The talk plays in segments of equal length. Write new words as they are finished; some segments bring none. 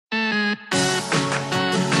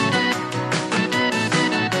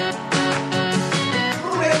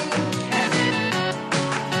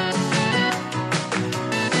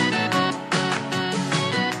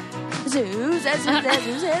Hey,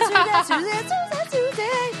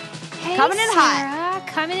 coming in Sarah. hot.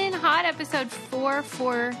 Coming in hot, episode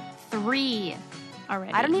 443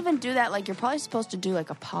 already. I don't even do that. Like, you're probably supposed to do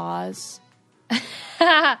like a pause.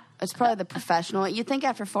 It's probably the professional. You think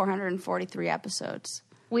after 443 episodes,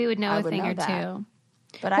 we would know I a would thing know or that. two.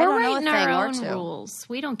 But I We're don't know a writing thing our or own two. rules.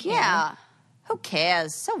 We don't care. Yeah. Who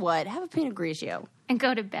cares? So what? Have a Pinot Grigio And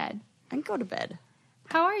go to bed. and go to bed.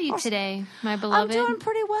 How are you today, my I'm beloved? doing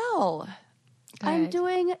pretty well. I'm Good.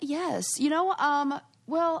 doing, yes. You know,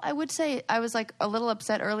 well, I would say I was like a little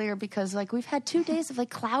upset earlier because like we've had 2 days of like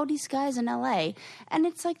cloudy skies in LA and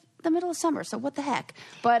it's like the middle of summer, so what the heck?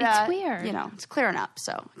 But It's weird. You know, it's clearing up,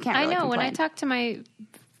 so can't I really know. When I complain. talk to my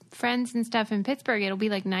friends and stuff in Pittsburgh, it'll be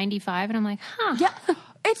like 95, and I'm like, huh. Yeah,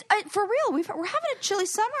 it's for real. We're having a chilly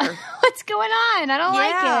summer. What's going on? I don't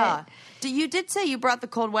like it. You did say you brought the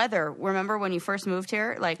cold weather. Remember when you first moved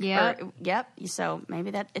here? Like, Yep. Yep. So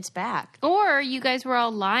maybe that it's back. Or you guys were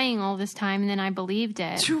all lying all this time, and then I believed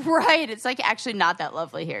it. Right. It's like actually not that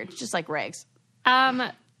lovely here. It's just like rags.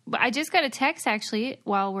 I just got a text actually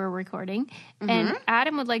while we're recording, and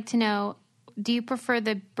Adam would like to know: do you prefer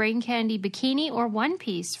the brain candy bikini or one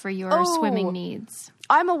piece for your swimming needs?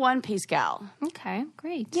 I'm a one-piece gal. Okay,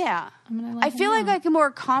 great. Yeah. I'm gonna let I him feel like know. I can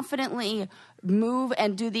more confidently move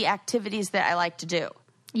and do the activities that I like to do.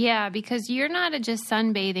 Yeah, because you're not a just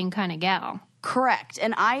sunbathing kind of gal. Correct.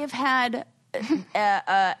 And I have had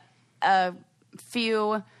a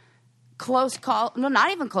few close calls, no,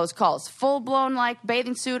 not even close calls, full-blown like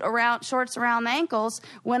bathing suit around, shorts around the ankles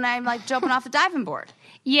when I'm like jumping off the diving board.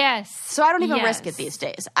 Yes. So I don't even Yes. risk it these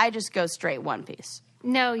days. I just go straight one piece.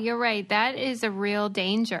 No, you're right. That is a real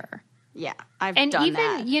danger. Yeah, I've And done even,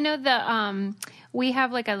 that. you know, we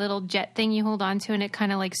have like a little jet thing you hold on to, and it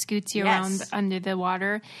kind of like scoots you Yes. around under the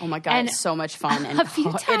water. Oh my God, And it's so much fun. And a few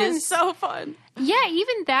it times- is so fun. Yeah,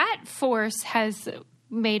 even that force has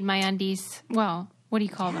made my undies, well, what do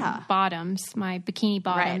you call them? Bottoms, my bikini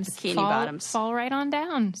bottoms. bikini bottoms. Fall right on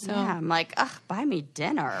down. So Yeah, I'm like, ugh, buy me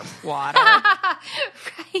dinner, water.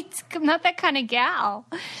 Right. I'm not that kind of gal.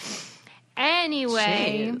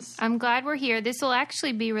 Anyway, Jeez. I'm glad we're here. This will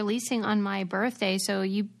actually be releasing on my birthday, so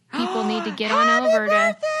you people need to get on Happy over to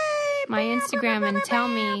birthday! my Instagram and tell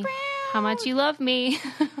me how much you love me.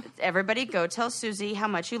 Everybody go tell Susie how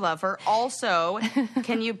much you love her. Also,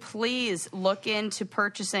 can you please look into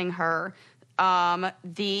purchasing her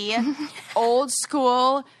the old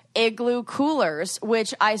school igloo coolers,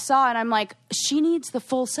 which I saw and I'm like, she needs the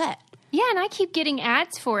full set. Yeah, and I keep getting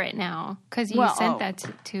ads for it now because you sent that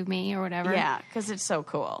to me or whatever. Yeah, because it's so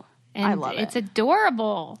cool. And I love it. It's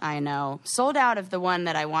adorable. I know. Sold out of the one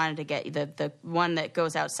that I wanted to get, the one that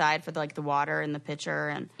goes outside for the water in the pitcher.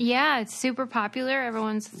 And Yeah, it's super popular.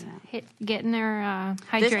 Everyone's getting their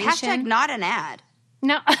this hydration. hashtag not an ad.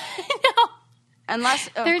 No, no. Unless,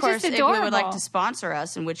 of They're course, just Igloo would like adorable. to sponsor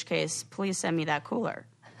us, in which case, please send me that cooler.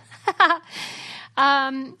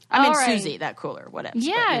 All right. Susie, that cooler, whatever.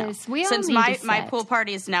 Yes, we all since need my to my set. pool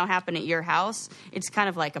party is now happening at your house, it's kind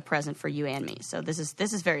of like a present for you and me. So this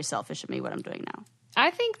is very selfish of me what I'm doing now.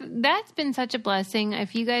 I think that's been such a blessing.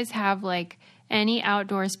 If you guys have like any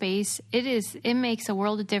outdoor space, it makes a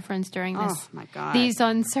world of difference during this. Oh, my God. These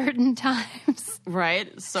uncertain times. Right?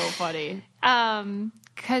 It's so funny.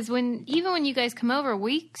 Because even when you guys come over,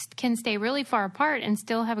 we can stay really far apart and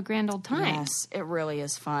still have a grand old time. Yes, it really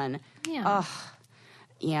is fun. Yeah.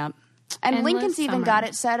 Yeah. And Endless Lincoln's even summer. got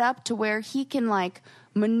it set up to where he can like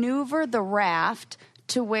maneuver the raft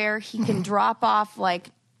to where he can drop off like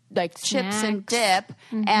chips and Snacks. dip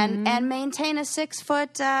and maintain a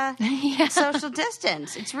 6-foot social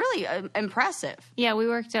distance. It's really impressive. Yeah, we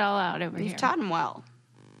worked it all out over You've here. taught him well.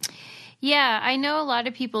 Yeah, I know a lot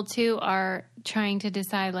of people too are trying to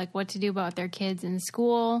decide like what to do about their kids in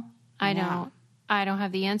school. I don't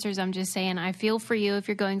have the answers. I'm just saying I feel for you if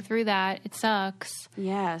you're going through that. It sucks.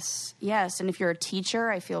 Yes. And if you're a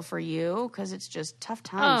teacher, I feel for you because it's just tough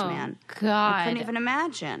times, Oh, man. God. I couldn't even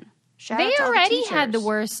imagine. Shout They out to all the already had the teachers.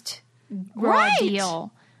 worst raw Right.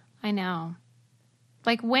 deal. I know.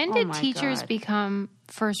 Like when Oh did my teachers God. become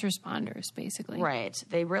first responders, basically? Right.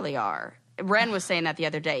 They really are. Ren was saying that the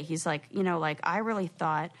other day. He's like, I really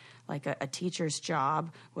thought like a teacher's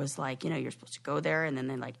job was like, you're supposed to go there and then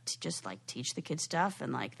they like just like teach the kids stuff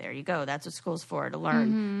and like, there you go. That's what school's for, to learn.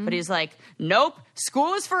 Mm-hmm. But he's like, nope,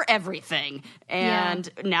 school is for everything. And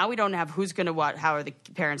now we don't have who's going to what, how are the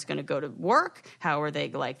parents going to go to work? How are they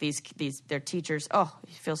like these their teachers? Oh,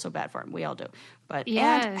 you feel so bad for them. We all do. But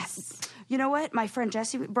Yes. and you know what? My friend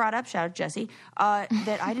Jessie brought up, shout out Jessie,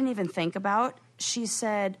 that I didn't even think about. She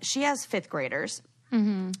said she has 5th graders.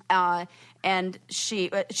 And she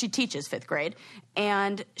teaches 5th grade,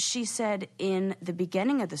 And she said in the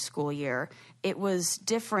beginning of the school year, it was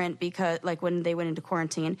different because, like, when they went into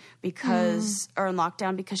quarantine or in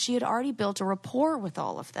lockdown, because she had already built a rapport with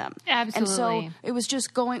all of them. Absolutely. And so it was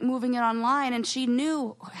just moving it online, and she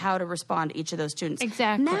knew how to respond to each of those students.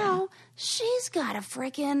 Exactly. Now she's got a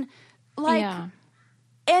freaking, like,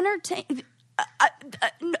 entertain.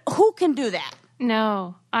 Who can do that?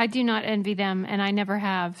 No, I do not envy them, and I never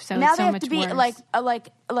have. So now it's so they have much to be worse.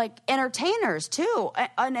 like entertainers too,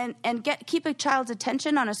 and keep a child's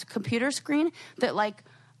attention on a computer screen. That, like,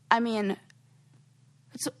 I mean,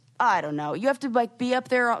 I don't know. You have to, like, be up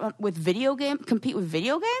there with compete with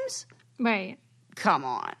video games. Right. Come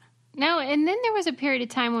on. No, and then there was a period of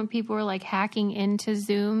time when people were, like, hacking into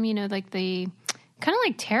Zoom. You know, like the kind of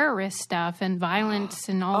like terrorist stuff and violence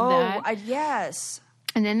and all that. Yes.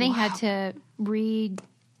 And then they had to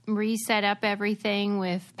reset up everything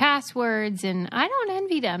with passwords, and I don't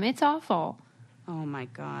envy them. It's awful. Oh, my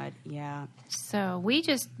God, yeah. So we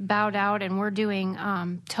just bowed out, and we're doing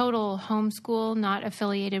total homeschool, not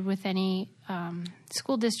affiliated with any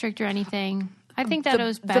school district or anything. I think that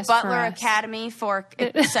was best for us. The Butler Academy for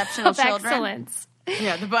Exceptional Children. Excellence.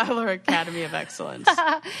 Yeah, the Butler Academy of Excellence.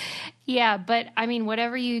 Yeah, but, I mean,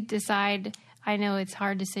 whatever you decide, I know it's a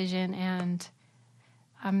hard decision, and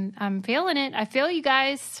I'm feeling it. I feel you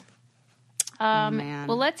guys. Man.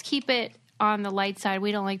 Well, let's keep it on the light side.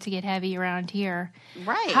 We don't like to get heavy around here.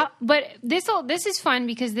 Right. But this is fun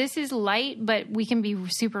because this is light, but we can be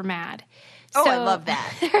super mad. Oh, So, I love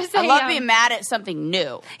that. I love being mad at something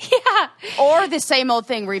new. Yeah. Or the same old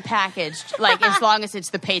thing repackaged, like, as long as it's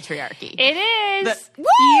the patriarchy. It is. Woo!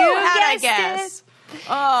 You How'd I guessed guess? it.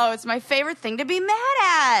 Oh, it's my favorite thing to be mad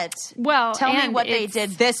at. Well, tell me and what they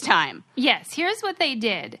did this time. Yes, here's what they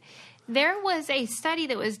did. There was a study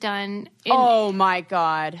that was done. Oh, my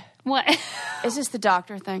God. What? Is this the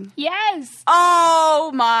doctor thing? Yes.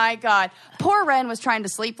 Oh, my God. Poor Ren was trying to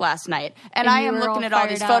sleep last night, and I am looking at all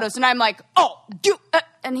these photos, and I'm like,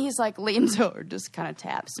 and he's like, leans over, just kind of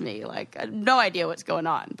taps me. Like, I have no idea what's going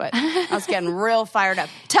on, but I was getting real fired up.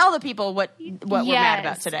 Tell the people what we're mad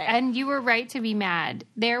about today. And you were right to be mad.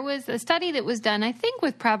 There was a study that was done, I think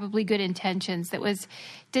with probably good intentions, that was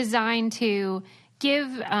designed to give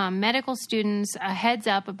medical students a heads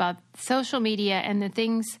up about social media and the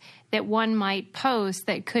things that one might post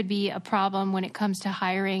that could be a problem when it comes to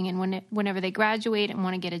hiring and whenever they graduate and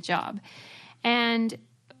want to get a job. And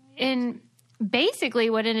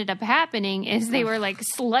basically what ended up happening is they were, like,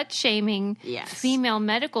 slut-shaming female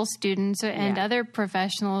medical students and other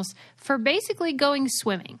professionals for basically going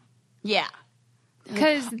swimming. Yeah.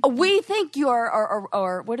 Because we think you're,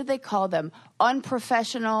 or what do they call them?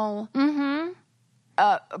 Unprofessional...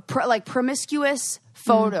 like promiscuous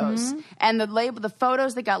photos, and the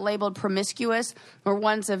photos that got labeled promiscuous were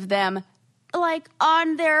ones of them, like,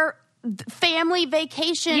 on their family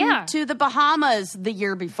vacation to the Bahamas the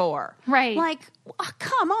year before. Right. Like,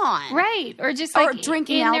 come on. Right. Or just, or like,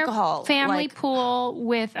 drinking in alcohol. Their family like, pool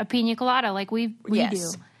with a pina colada like we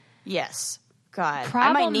do. Yes. God.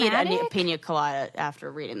 I might need a pina colada after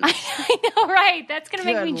reading this. I know, right? That's going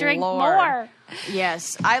to make me drink more.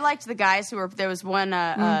 Yes. I liked the guys who were, there was one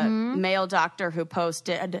male doctor who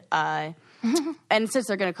posted, and since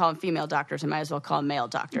they're going to call them female doctors, I might as well call them male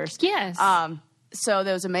doctors. Yes. So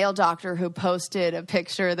there was a male doctor who posted a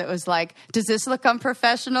picture that was like, does this look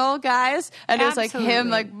unprofessional, guys? And it was like him,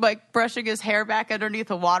 like brushing his hair back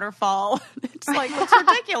underneath a waterfall. It's like, looks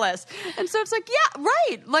ridiculous. And so it's like, yeah,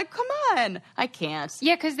 right. Like, come on. I can't.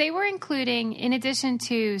 Yeah, because they were including, in addition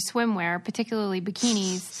to swimwear, particularly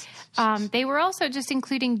bikinis, they were also just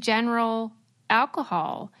including general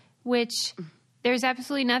alcohol, which there's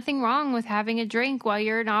absolutely nothing wrong with having a drink while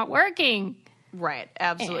you're not working. Right.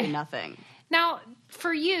 Absolutely nothing. Now,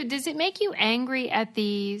 for you, does it make you angry at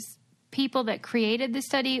these people that created the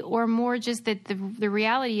study, or more just that the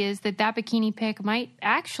reality is that bikini pic might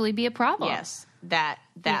actually be a problem? Yes, that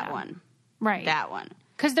one. Right. That one.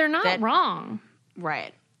 Because they're not wrong.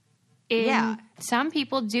 Right. Some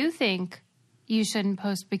people do think you shouldn't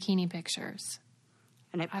post bikini pictures.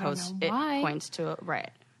 And it why. points to it.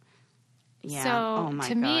 Right. Yeah. So, oh my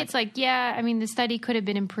to me, it's like, I mean, the study could have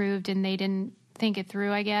been improved and they didn't think it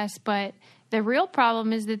through, I guess. But the real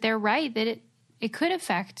problem is that they're right, that it could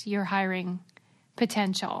affect your hiring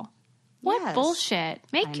potential. What bullshit.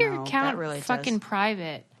 Make your account really fucking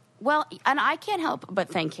private. Well, and I can't help but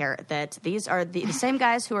think here that these are the same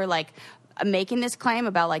guys who are like, making this claim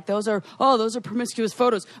about like those are promiscuous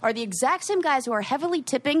photos are the exact same guys who are heavily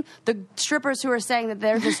tipping the strippers who are saying that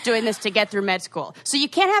they're just doing this to get through med school. So you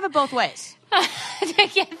can't have it both ways. To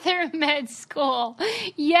get through med school.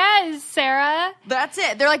 Yes, Sarah. That's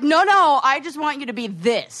it. They're like, no, I just want you to be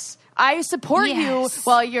this. I support you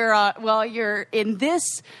while you're in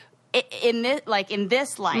this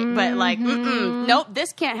light, but like, nope,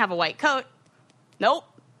 this can't have a white coat. Nope,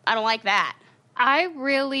 I don't like that.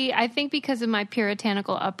 I think because of my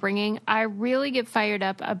puritanical upbringing, I really get fired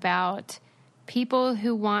up about people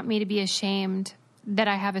who want me to be ashamed that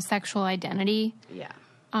I have a sexual identity. Yeah.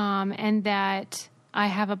 And that I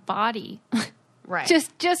have a body. Right.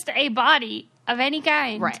 Just a body of any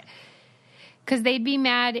kind. Right. Because they'd be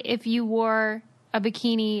mad if you wore a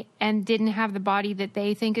bikini and didn't have the body that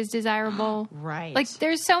they think is desirable. Right. Like,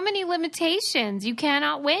 there's so many limitations. You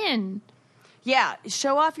cannot win. Yeah,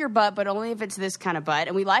 show off your butt, but only if it's this kind of butt.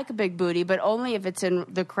 And we like a big booty, but only if it's in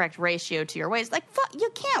the correct ratio to your waist. Like,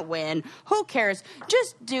 you can't win. Who cares?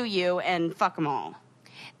 Just do you and fuck them all.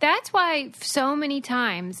 That's why so many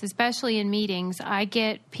times, especially in meetings, I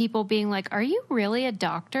get people being like, are you really a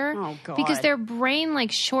doctor? Oh, God. Because their brain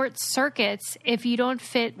like short circuits if you don't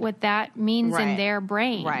fit what that means in their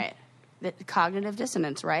brain. Right. The cognitive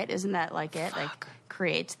dissonance, right? Isn't that like it? Like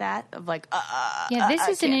creates that of like, yeah, this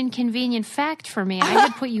is an inconvenient fact for me. I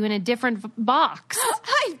would put you in a different box.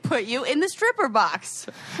 I'd put you in the stripper box.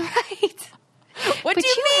 Right. What but do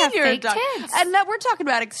you mean have you're fake a doctor? tits. And we're talking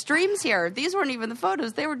about extremes here. These weren't even the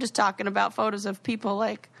photos. They were just talking about photos of people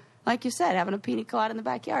like you said, having a pina colada in the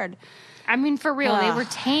backyard. I mean, for real, they were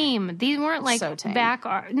tame. These weren't like So tame.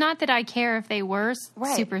 not that I care if they were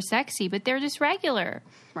super sexy, but they're just regular.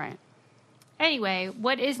 Right. Anyway,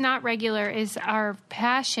 what is not regular is our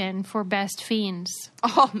passion for best fiends.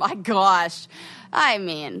 Oh my gosh. I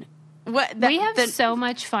mean, we have so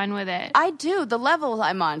much fun with it. I do. The level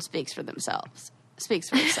I'm on speaks for themselves.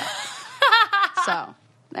 So,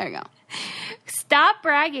 there you go. Stop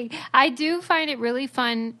bragging. I do find it really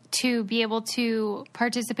fun to be able to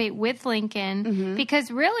participate with Lincoln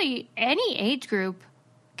because really any age group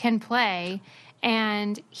can play,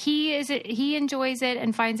 and he enjoys it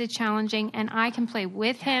and finds it challenging, and I can play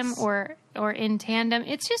with him or in tandem.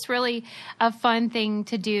 It's just really a fun thing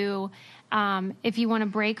to do. If you want to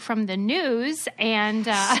break from the news and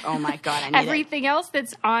oh my God, I need everything else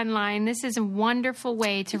that's online, this is a wonderful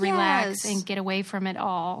way to relax and get away from it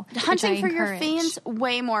all. Hunting for your fiends,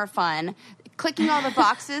 way more fun. Clicking all the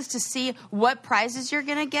boxes to see what prizes you're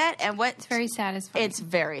going to get and what... It's very satisfying. It's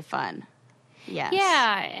very fun. Yes.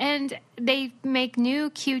 Yeah, and they make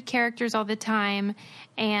new cute characters all the time,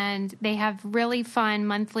 and they have really fun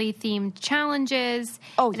monthly themed challenges.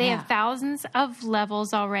 Oh, They have thousands of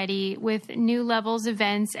levels already with new levels,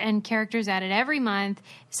 events, and characters added every month.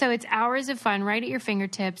 So it's hours of fun right at your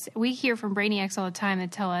fingertips. We hear from Brainiacs all the time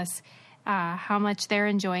that tell us how much they're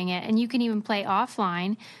enjoying it. And you can even play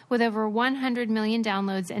offline with over 100 million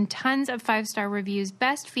downloads and tons of 5-star reviews.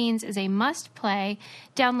 Best Fiends is a must-play.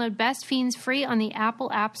 Download Best Fiends free on the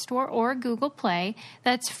Apple App Store or Google Play.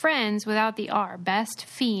 That's friends without the R. Best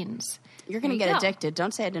Fiends. You're going to get addicted.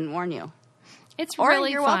 Don't say I didn't warn you. It's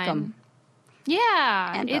really you're fun. Welcome.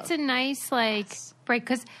 Yeah. And it's both. a nice, break.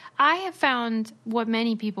 Because I have found what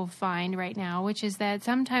many people find right now, which is that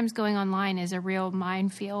sometimes going online is a real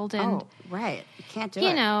minefield. And, right. You can't do it.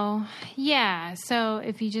 You know, yeah. So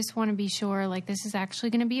if you just want to be sure, this is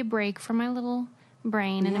actually going to be a break for my little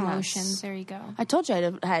brain and emotions, there you go. I told you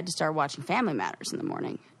I had to start watching Family Matters in the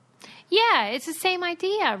morning. Yeah, it's the same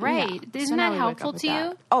idea, right? Yeah. Isn't that helpful to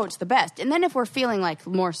you? Oh, it's the best. And then if we're feeling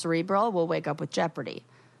more cerebral, we'll wake up with Jeopardy.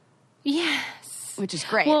 Yes. Which is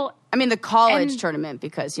great. Well, I mean, the college tournament,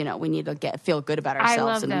 because, we need to feel good about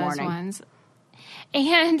ourselves in the morning. I love those ones.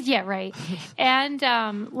 And, yeah, right. And,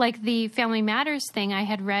 the Family Matters thing, I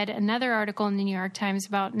had read another article in the New York Times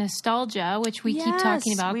about nostalgia, which we keep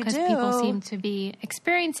talking about because people seem to be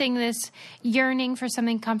experiencing this yearning for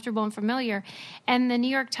something comfortable and familiar. And the New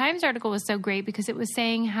York Times article was so great because it was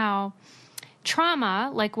saying how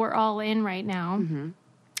trauma, we're all in right now,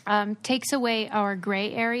 takes away our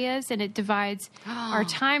gray areas, and it divides our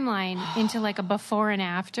timeline into a before and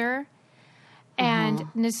after. And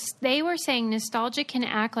they were saying nostalgia can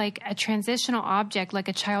act like a transitional object, like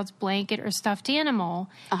a child's blanket or stuffed animal,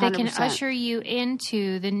 100%. that can usher you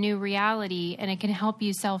into the new reality, and it can help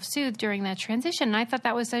you self-soothe during that transition. And I thought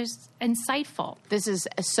that was so insightful. This is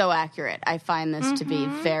so accurate. I find this to be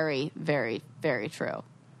very, very, very true.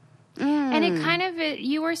 And it kind of,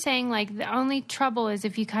 you were saying the only trouble is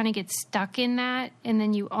if you kind of get stuck in that, and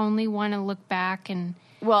then you only want to look back and...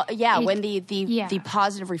 Well, yeah, when the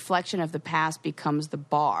positive reflection of the past becomes the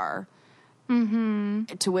bar,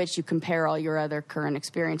 to which you compare all your other current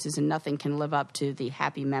experiences, and nothing can live up to the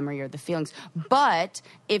happy memory or the feelings. But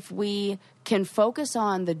if we can focus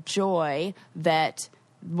on the joy that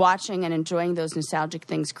watching and enjoying those nostalgic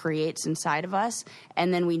things creates inside of us,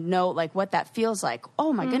 and then we know like what that feels like.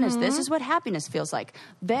 Oh my goodness, this is what happiness feels like.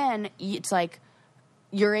 Then it's like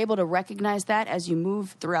you're able to recognize that as you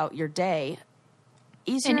move throughout your day,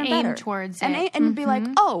 easier and aim better. towards and it, and be like,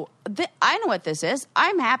 oh, I know what this is.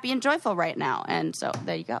 I'm happy and joyful right now, and so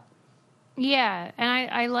there you go. Yeah,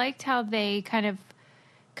 and I liked how they kind of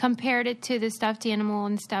compared it to the stuffed animal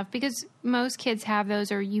and stuff, because most kids have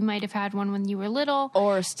those, or you might have had one when you were little.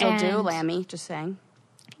 Or still do, Lammy, just saying.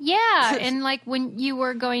 Yeah, and like when you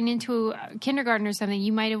were going into kindergarten or something,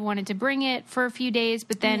 you might have wanted to bring it for a few days,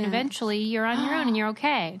 but then eventually you're on your own and you're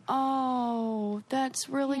okay. Oh, that's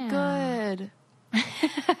really good.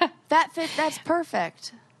 That's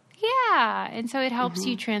perfect. Yeah, and so it helps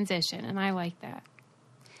you transition, and I like that.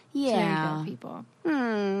 Yeah. So there you go,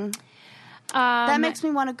 people. That makes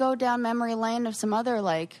me want to go down memory lane of some other,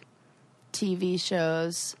 like, TV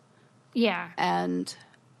shows. Yeah. And,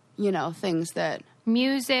 you know, things that...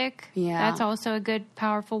 Music. Yeah. That's also a good,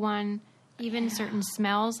 powerful one. Even certain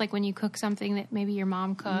smells, like when you cook something that maybe your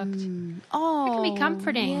mom cooked. Oh. It can be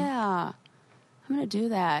comforting. Yeah. I'm going to do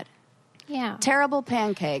that. Yeah. Terrible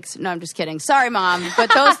pancakes. No, I'm just kidding. Sorry, Mom,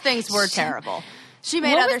 but those things were terrible. She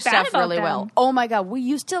made What other was bad stuff about really them? well. Oh my God, we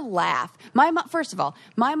used to laugh. My mom, first of all,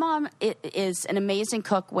 my mom is an amazing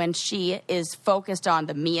cook when she is focused on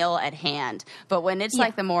the meal at hand. But when it's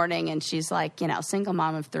like the morning and she's like, you know, single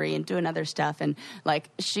mom of 3 and doing other stuff, and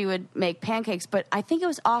like she would make pancakes. But I think it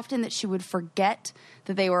was often that she would forget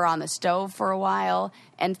that they were on the stove for a while,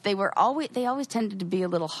 and they always tended to be a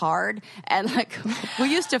little hard. And like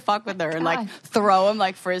we used to fuck with her and like throw them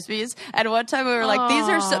like frisbees. And one time we were like, these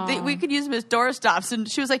are we could use them as doorstops.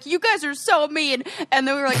 And she was like, you guys are so mean. And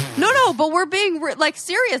then we were like, no, but we're being like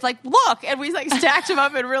serious. Like, look. And we like stacked them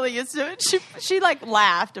up and really used to it. She like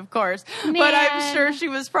laughed, of course. Man. But I'm sure she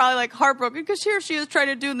was probably like heartbroken, because here she was trying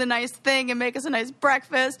to do the nice thing and make us a nice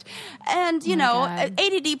breakfast. And, you know, God.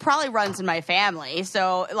 ADD probably runs in my family.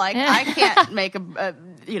 So, like, I can't make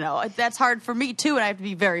you know, that's hard for me, too, and I have to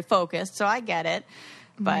be very focused, so I get it.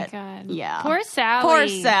 But, yeah. Poor Sally. Poor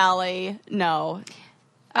Sally. No.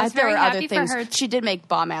 I was there very were happy other things. for her. She did make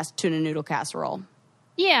bomb-ass tuna noodle casserole.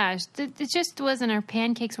 Yeah, it just wasn't, her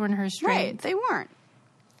pancakes weren't her strength. Right, they weren't.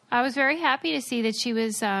 I was very happy to see that she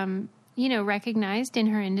was, you know, recognized in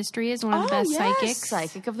her industry as one of the best psychics.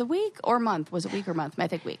 Psychic of the week or month. Was it week or month? I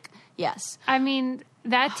think week. Yes. I mean,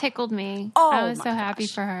 that tickled me. Oh, I was my so happy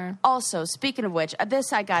gosh. for her. Also, speaking of which,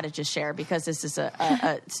 this I got to just share, because this is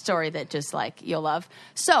a story that just, like, you'll love.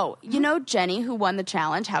 So, you know Jenny, who won the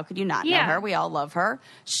challenge. How could you not know her? We all love her.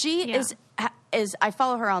 She is I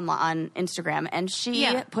follow her on Instagram, and she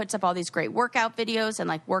puts up all these great workout videos and,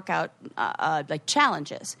 like, workout, like,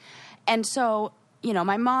 challenges. And so... You know,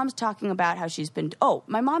 my mom's talking about how she's been... Oh,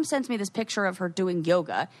 my mom sends me this picture of her doing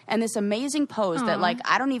yoga and this amazing pose that, like,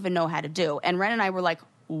 I don't even know how to do. And Ren and I were like,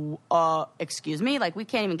 excuse me? Like, we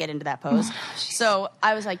can't even get into that pose. So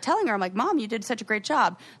I was, like, telling her, I'm like, Mom, you did such a great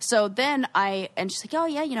job. So then and she's like, oh,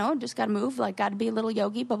 yeah, you know, just got to move. Like, got to be a little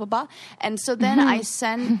yogi, blah, blah, blah. And so then I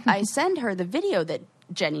send her the video that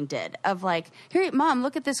Jenny did of, like, here, Mom,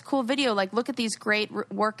 look at this cool video. Like, look at these great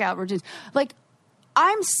workout routines. Like,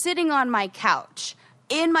 I'm sitting on my couch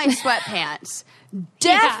in my sweatpants,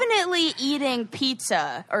 definitely eating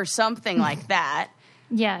pizza or something like that.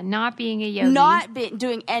 Yeah, not being a yogi. Not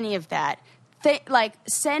doing any of that. Like,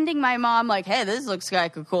 sending my mom, like, hey, this looks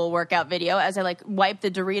like a cool workout video, as I, like, wipe the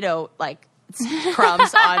Dorito, like,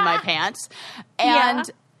 crumbs on my pants. And...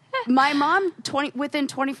 My mom, within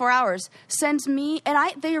 24 hours, sends me, and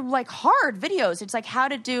they're like hard videos. It's like how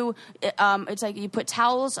to do, it's like you put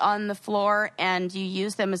towels on the floor and you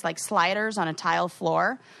use them as like sliders on a tile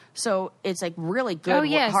floor. So it's like really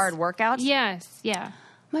good, hard workouts. Yes, yeah.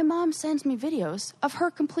 My mom sends me videos of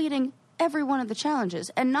her completing every one of the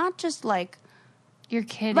challenges, and not just like... You're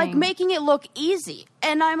kidding. Like, making it look easy.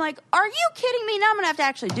 And I'm like, are you kidding me? Now I'm going to have to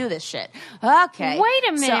actually do this shit. Okay. Wait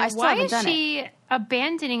a minute. So I still Why haven't is she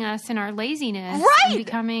abandoning us in our lazizness? Right. And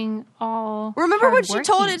becoming all Remember when she hardworking?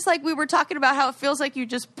 told it's like we were talking about how it feels like you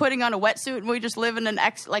just putting on a wetsuit, and we just live in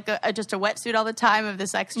just a wetsuit all the time of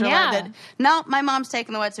this extra life. That, no, my mom's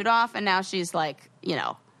taking the wetsuit off, and now she's like, you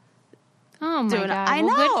know. Oh, my God. I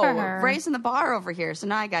well, know. Good for her. Raising the bar over here. So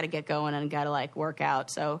now I got to get going and got to, like, work out.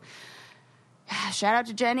 So... Shout out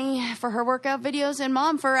to Jenny for her workout videos, and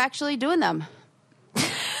Mom for actually doing them.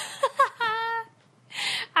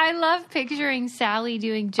 I love picturing Sally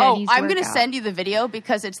doing Jenny's I'm going to workout. send you the video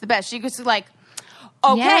because it's the best. She goes like,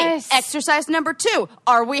 Okay, Yes. exercise number 2.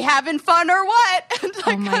 Are we having fun or what?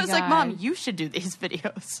 Oh my I was like, Mom, God. you should do these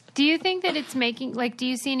videos. Do you think that it's making, like, do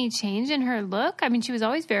you see any change in her look? I mean, she was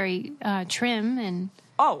always very trim and...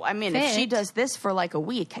 Oh, I mean, if she Fit. does this for like a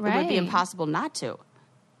week, it would Right. be impossible not to.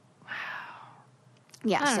 Wow.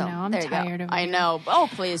 Yeah, I don't so know. I'm there you tired go. over I here. know. Oh,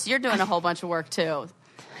 please. You're doing a whole bunch of work, too.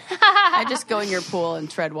 I just go in your pool and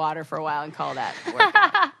tread water for a while and call that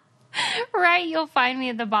work. Right, you'll find me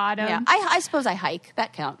at the bottom. Yeah, I suppose I hike.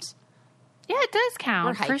 That counts. Yeah, it does We're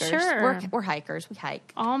count, for hikers. sure. We're hikers. We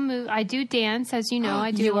hike. I'll move. I do dance, as you know.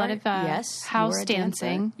 I do a lot of yes, house you are a dancer.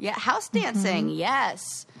 dancing. Yeah, house dancing.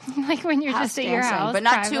 Yes. Like when you're House just at your dancing, house. but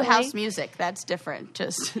not to privately. house music. That's different.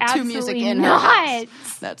 Just to Absolutely music in her not.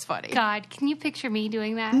 house. That's funny. God, can you picture me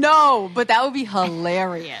doing that? No, but that would be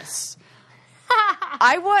hilarious.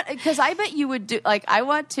 Because I bet you would do, like, I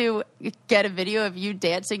want to get a video of you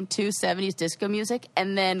dancing to 70s disco music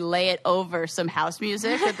and then lay it over some house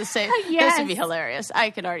music at the same. Yes. This would be hilarious. I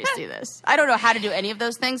can already see this. I don't know how to do any of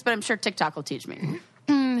those things, but I'm sure TikTok will teach me.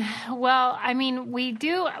 Well, I mean, we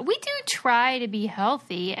do try to be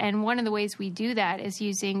healthy, and one of the ways we do that is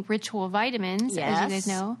using ritual vitamins, as you guys Yes.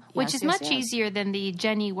 know, which Yes, is much yes. easier than the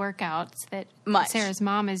Jenny workouts that Much. Sarah's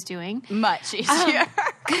mom is doing. Much easier.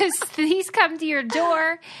 Because these come to your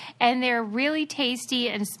door, and they're really tasty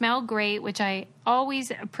and smell great, which I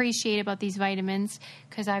always appreciate about these vitamins,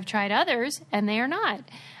 because I've tried others, and they are not.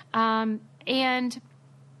 And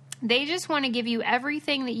they just want to give you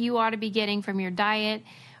everything that you ought to be getting from your diet,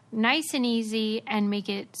 nice and easy, and make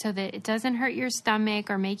it so that it doesn't hurt your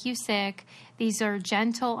stomach or make you sick. These are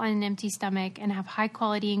gentle on an empty stomach and have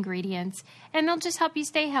high-quality ingredients, and they'll just help you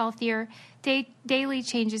stay healthier. Daily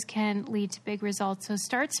changes can lead to big results, so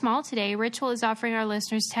start small today. Ritual is offering our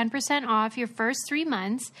listeners 10% off your first 3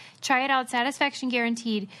 months. Try it out, satisfaction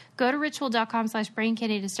guaranteed. Go to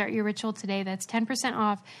ritual.com/braincandy to start your ritual today. That's 10%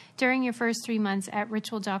 off during your first 3 months at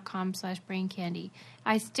ritual.com/braincandy.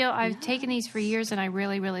 I've taken these for years, and I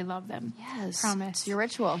really, really love them. Yes. Promise. It's your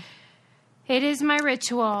ritual. It is my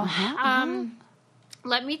ritual.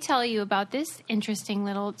 Let me tell you about this interesting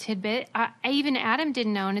little tidbit. Even Adam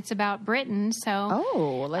didn't know, and it's about Britain. So,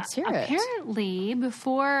 Oh, let's hear it. apparently,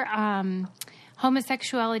 before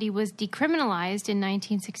homosexuality was decriminalized in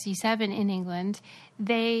 1967 in England,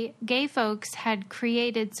 gay folks had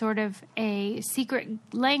created sort of a secret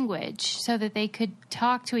language so that they could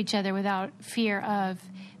talk to each other without fear of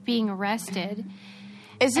being arrested.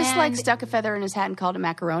 Is this like And- stuck a feather in his hat and called it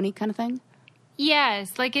macaroni kind of thing?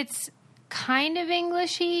 Yes, like it's kind of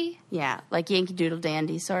Englishy, Yeah, like Yankee Doodle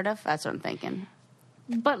Dandy, sort of. That's what I'm thinking.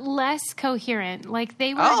 but less coherent. Like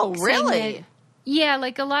they were Oh, saying really? that- yeah,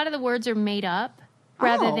 like a lot of the words are made up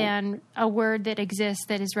rather Oh. than a word that exists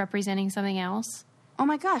that is representing something else. Oh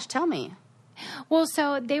my gosh, tell me. Well,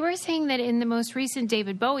 so they were saying that in the most recent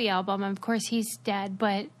David Bowie album, of course he's dead,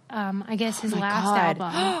 but I guess his last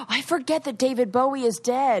album. I forget that David Bowie is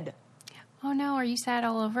dead. Oh no, are you sad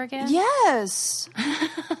all over again? Yes.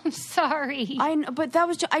 I'm sorry. I know, but that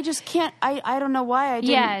was I just can't I don't know why I didn't.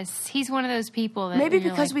 Yes, he's one of those people that Maybe you're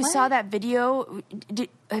because like, we "What?" saw that video.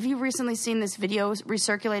 Have you recently seen this video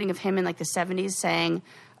recirculating of him in like the 70s saying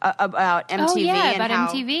about MTV? Oh yeah, and about how,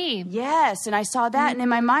 MTV. Yes, and I saw that, and in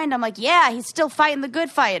my mind, I'm like, yeah, he's still fighting the good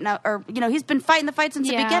fight, now, or he's been fighting the fight since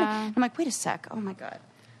the Yeah. beginning. I'm like, wait a sec, oh my god,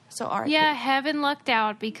 so R.I.P. Yeah, heaven lucked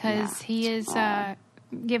out because Yeah. he is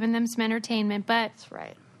giving them some entertainment. But That's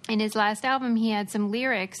right. in his last album, he had some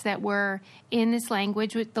lyrics that were in this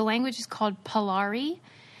language. The language is called Polari.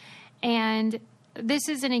 And this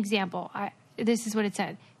is an example. This is what it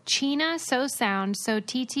said. China so sound, so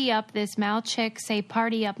TT up this mal chick, say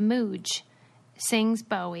party up mooj, sings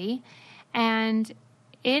Bowie. And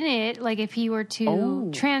in it, like if he were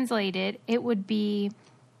to translate it, it would be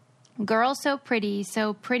girl so pretty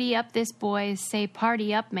up this boy, say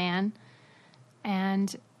party up man.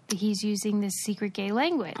 And he's using this secret gay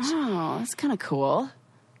language. Oh, that's kind of cool.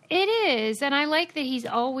 It is, and I like that he's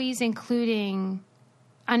always including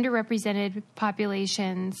underrepresented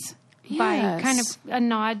populations by Yes. kind of a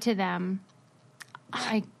nod to them.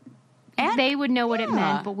 And- They would know what it yeah.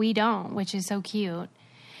 meant, but we don't, which is so cute.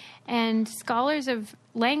 And scholars of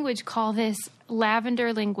language call this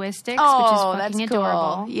lavender linguistics, which is Oh, fucking that's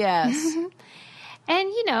adorable. cool. Yes. And,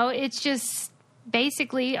 it's just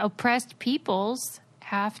basically oppressed peoples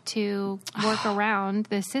have to work around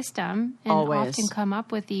the system and Always. often come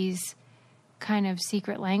up with these kind of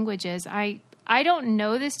secret languages. I don't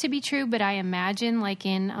know this to be true, but I imagine like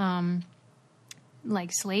in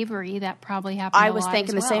like slavery that probably happened I a was lot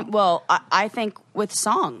thinking as the same. well. Well, I think with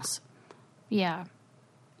songs. Yeah.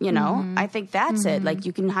 You know, I think that's it. Like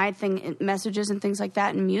you can hide messages and things like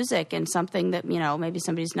that in music and something that, you know, maybe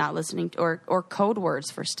somebody's not listening to, or code words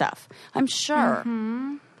for stuff. I'm sure.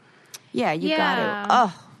 Yeah, you got to.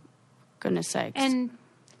 Oh, goodness sakes. And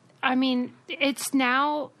I mean, it's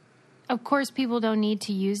now, of course, people don't need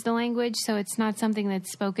to use the language, so it's not something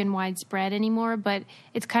that's spoken widespread anymore, but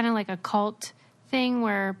it's kind of like a cult thing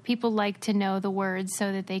where people like to know the words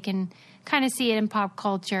so that they can kind of see it in pop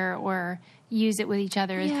culture or use it with each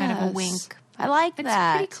other as kind of a wink. I like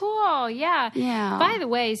that. It's pretty cool. Yeah. Yeah. By the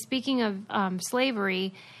way, speaking of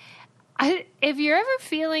slavery, if you're ever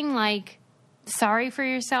feeling like sorry for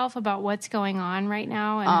yourself about what's going on right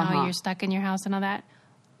now and how you're stuck in your house and all that,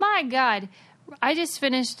 my God, I just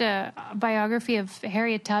finished a biography of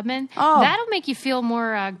Harriet Tubman. That'll make you feel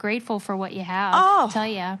more grateful for what you have. I'll tell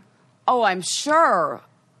you. Oh, I'm sure.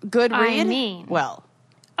 Good read? I mean. Well.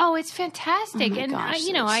 Oh, it's fantastic. Oh, and, gosh,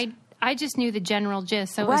 you know, I just knew the general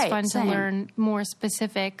gist, so it was fun to learn more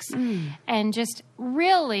specifics and just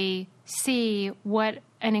really see what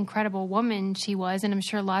an incredible woman she was. And I'm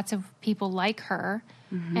sure lots of people like her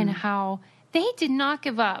and how they did not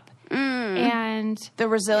give up. And the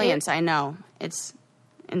resilience, I know. It's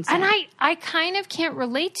insane. And I kind of can't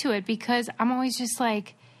relate to it because I'm always just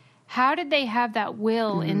like, how did they have that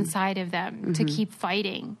will inside of them to keep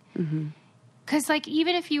fighting? Because, like,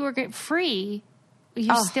 even if you were free,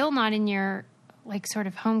 you're still not in your, like, sort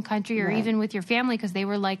of home country or even with your family because they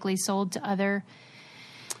were likely sold to other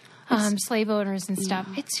slave owners and stuff.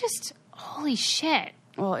 It's just, holy shit.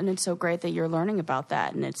 Well, and it's so great that you're learning about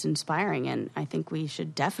that, and it's inspiring, and I think we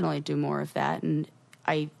should definitely do more of that. And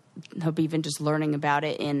I hope even just learning about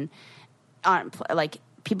it like,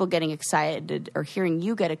 people getting excited or hearing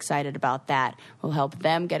you get excited about that will help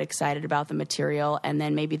them get excited about the material. And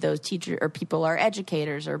then maybe those teachers or people are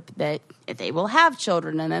educators or that they will have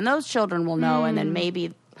children and then those children will know. And then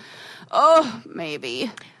maybe Well,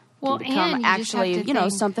 become actually, you know,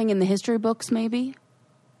 something in the history books maybe.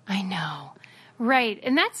 I know. Right.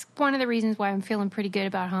 And that's one of the reasons why I'm feeling pretty good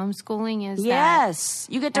about homeschooling is yes,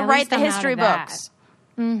 you get to write the history books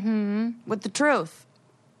with the truth.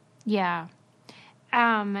 Yeah.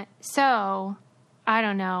 So, I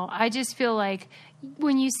don't know. I just feel like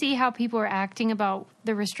when you see how people are acting about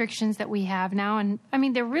the restrictions that we have now, and I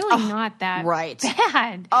mean, they're really not that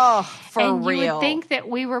bad. Oh, for and real. You would think that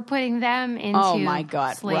we were putting them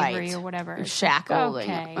into slavery or whatever. Shackling.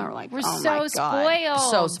 Okay. We're so spoiled.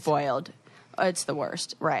 So spoiled. It's the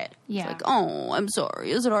worst. Right. Yeah. It's like, oh, I'm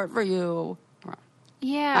sorry. Is it hard for you?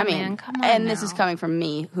 Yeah, I mean, man, come on and now. this is coming from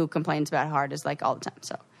me who complains about hard is like all the time.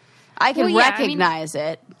 So I can recognize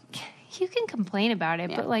it. You can complain about it,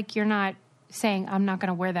 but like you're not saying I'm not going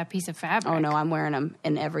to wear that piece of fabric. Oh no, I'm wearing them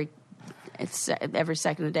in every second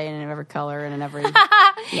of the day and in every color and in every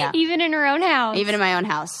even in her own house. Even in my own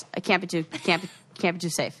house. I can't be too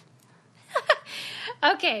safe.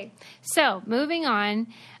 Okay, so moving on.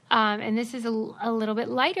 And this is a little bit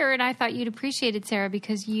lighter, and I thought you'd appreciate it, Sarah,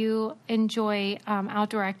 because you enjoy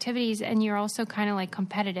outdoor activities, and you're also kind of like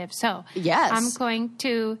competitive. So yes. I'm going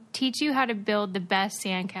to teach you how to build the best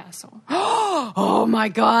sandcastle. Oh, my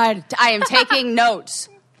God. I am taking notes.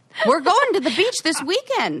 We're going to the beach this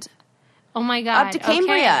weekend. Oh, my God. Up to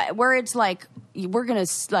Cambria, where it's like, we're going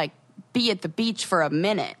to like be at the beach for a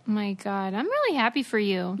minute. Oh my God. I'm really happy for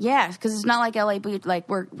you. Yeah, because it's not like LA Beach. Like,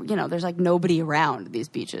 there's like nobody around these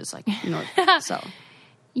beaches. Like, so.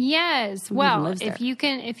 Yes. Well, if you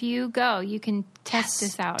go, you can test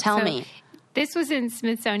this out. Tell me. This was in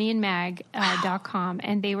SmithsonianMag.com,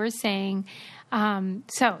 and they were saying,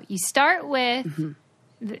 so you start with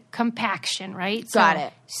the compaction, right? Got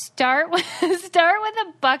it. Start with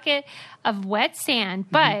a bucket of wet sand,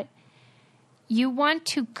 but you want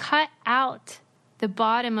to cut out the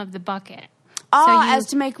bottom of the bucket. As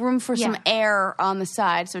to make room for some air on the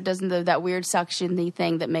side so it doesn't that weird suction-y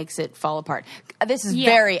thing that makes it fall apart. This is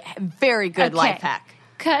very, very good life hack.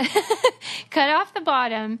 Cut off the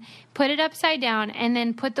bottom, put it upside down, and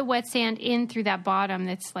then put the wet sand in through that bottom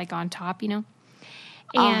that's like on top, and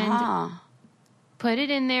put it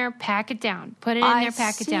in there, pack it down. Put it in there,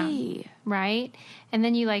 pack it down. Right? And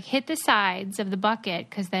then you like hit the sides of the bucket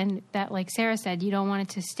because then that, like Sarah said, you don't want it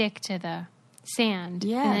to stick to the sand.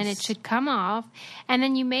 Yes. And then it should come off. And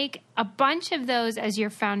then you make a bunch of those as your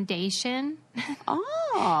foundation.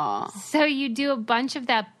 So you do a bunch of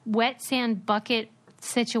that wet sand bucket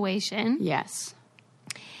situation. Yes.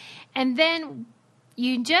 And then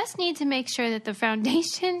you just need to make sure that the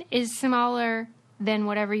foundation is smaller than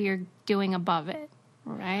whatever you're doing above it.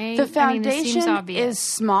 Right? The foundation is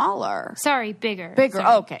smaller. Sorry, bigger. Sorry.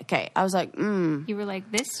 Okay. I was like, You were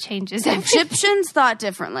like, this changes everything. Egyptians thought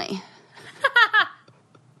differently.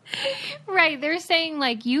 Right. They're saying,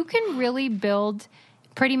 like, you can really build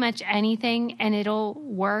pretty much anything and it'll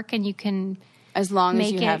work and you can as long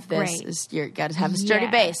as make you have it this, great. you got to have a sturdy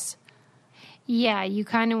base. Yeah, you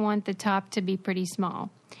kind of want the top to be pretty small.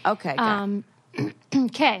 Okay.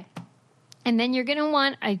 Okay. And then you're going to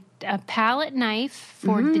want a palette knife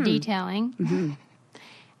for the detailing. Mm-hmm.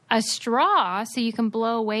 A straw so you can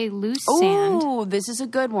blow away loose sand. Ooh, this is a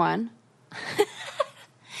good one.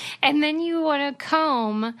 And then you want a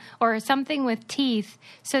comb or something with teeth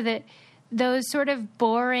so that those sort of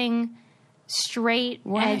boring straight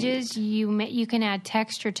edges, you can add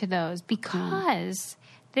texture to those because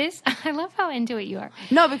this, I love how into it you are.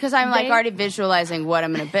 No, because I'm like already visualizing what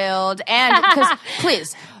I'm going to build. And because,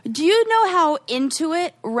 please, do you know how into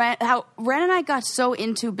it, Ren and I got so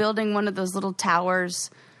into building one of those little towers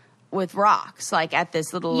with rocks, like at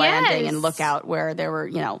this little landing and lookout where there were,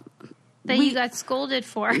 that you got scolded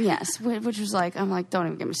for. Yes, which was like, I'm like, don't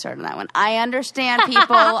even get me started on that one. I understand,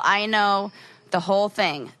 people. I know the whole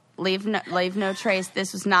thing. Leave no trace.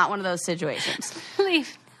 This was not one of those situations.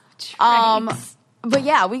 Leave no trace. But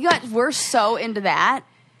yeah, we're so into that,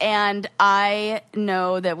 and I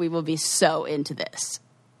know that we will be so into this.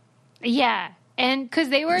 Yeah, and because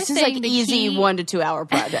they were this saying is like easy 1 to 2 hour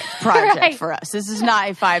project right. for us. This is not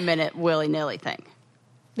a 5-minute willy-nilly thing.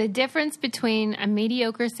 The difference between a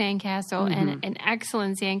mediocre sandcastle and an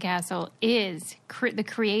excellent sandcastle is the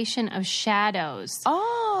creation of shadows.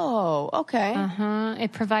 Oh, okay.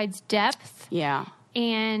 It provides depth. Yeah.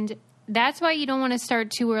 And that's why you don't want to start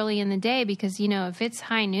too early in the day because, if it's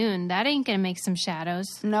high noon, that ain't going to make some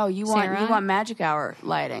shadows. No, you want magic hour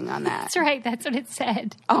lighting on that. That's right. That's what it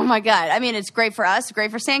said. Oh, my God. I mean, it's great for us,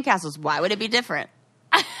 great for sandcastles. Why would it be different?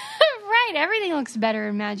 Right. Everything looks better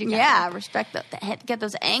in magic hour. Yeah, get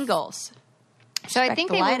those angles. So I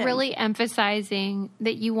think they were really emphasizing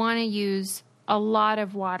that you want to use a lot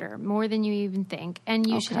of water, more than you even think. And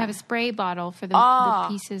you should have a spray bottle for the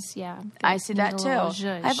pieces. Yeah. I see that too.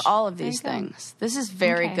 I have all of these things. This is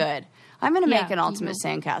very good. I'm going to make an ultimate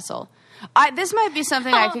sandcastle. This might be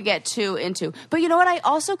something I could get too into. But you know what? I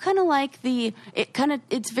also kind of like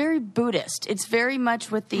it's very Buddhist. It's very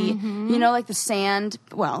much with the, like the sand.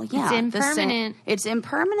 Well, yeah. It's impermanent. It's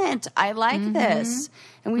impermanent. I like this.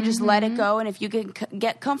 And we just let it go. And if you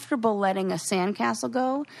get comfortable letting a sandcastle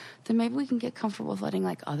go, then maybe we can get comfortable with letting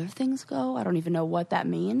like other things go. I don't even know what that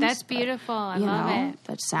means. That's beautiful. I love it.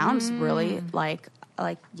 That sounds really like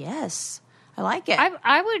yes. I like it.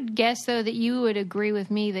 I would guess, though, that you would agree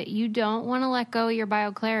with me that you don't want to let go of your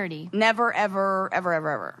BioClarity. Never, ever, ever, ever,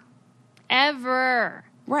 ever. Ever.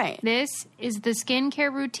 Right. This is the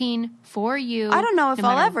skincare routine for you. I don't know if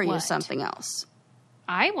I'll ever use something else.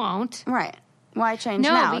 I won't. Right. Why change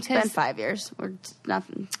now? It's been 5 years. It's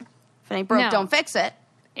nothing. If it ain't broke, don't fix it.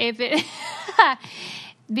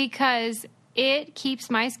 Because it keeps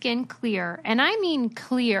my skin clear. And I mean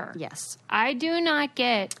clear. Yes. I do not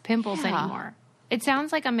get pimples anymore. It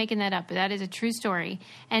sounds like I'm making that up, but that is a true story.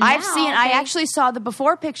 And I actually saw the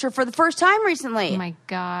before picture for the first time recently. Oh my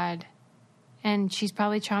God. And she's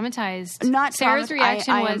probably traumatized. Sarah's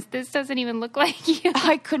reaction was, this doesn't even look like you.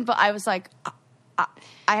 I couldn't, I was like, I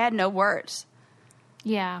had no words.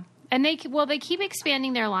 Yeah. And they keep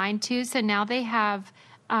expanding their line too. So now they have,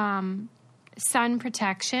 sun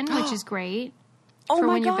protection, which is great for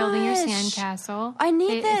when you're building your sandcastle. I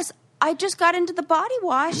need this. I just got into the body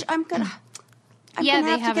wash.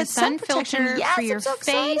 They have a sun filter for your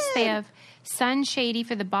face. They have sun shady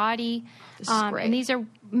for the body. This is great. And these are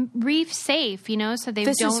reef safe, so they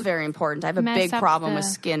This don't. This is very important. I have a big problem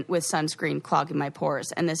with sunscreen clogging my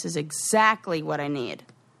pores, and this is exactly what I need.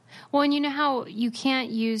 Well, and you know how you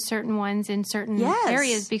can't use certain ones in certain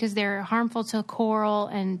areas because they're harmful to coral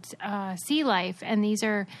and sea life, and these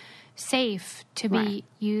are safe to be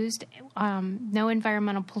used. No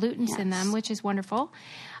environmental pollutants in them, which is wonderful.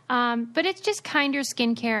 But it's just kinder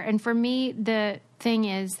skincare, and for me, the thing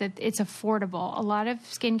is that it's affordable. A lot of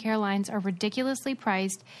skincare lines are ridiculously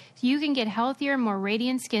priced. You can get healthier, more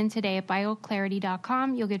radiant skin today at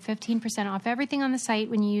bioclarity.com. You'll get 15% off everything on the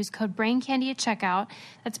site when you use code BRAINCANDY at checkout.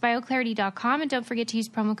 That's bioclarity.com, and don't forget to use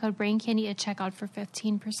promo code BRAINCANDY at checkout for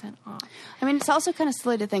 15% off. I mean, it's also kind of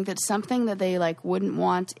silly to think that something that they wouldn't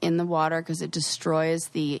want in the water because it destroys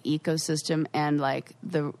the ecosystem and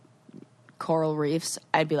the coral reefs,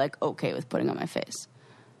 I'd be okay with putting on my face.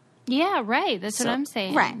 Yeah, right. That's what I'm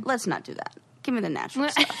saying. Right. Let's not do that. Give me the natural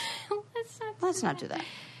stuff. Let's not do that.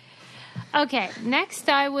 Okay. Next,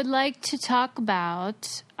 I would like to talk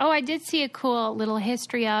about... I did see a cool little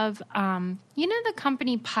history of... the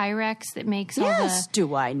company Pyrex that makes all the... Yes,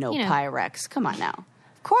 do I know Pyrex? Come on now.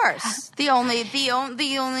 Of course. The only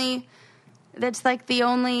That's like the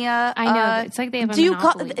only. I know. It's like they have a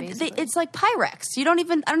monopoly, basically. It's like Pyrex. I don't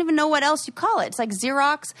even know what else you call it. It's like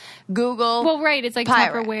Xerox, Google. Well, right. It's like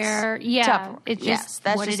Pyrex. Tupperware. Yeah. It's just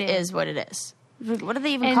that what just it is. is what it is. What do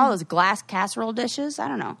they even call those glass casserole dishes? I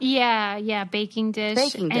don't know. Yeah. Baking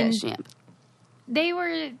dish. Yeah. They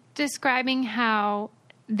were describing how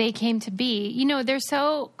they came to be. You know, they're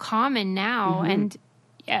so common now, and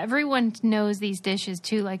everyone knows these dishes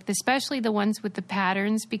too, like especially the ones with the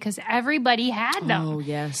patterns, because everybody had them. Oh,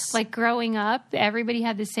 yes. Like growing up, everybody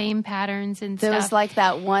had the same patterns and There stuff. was like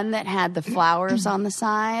that one that had the flowers on the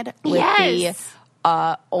side with Yes.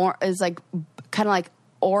 is like kind of like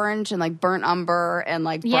orange and like burnt umber and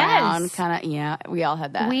like brown kind of. Yeah, we all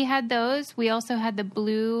had that. We had those. We also had the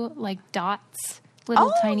blue like dots,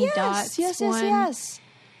 little tiny dots. Yes.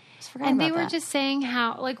 And they were just saying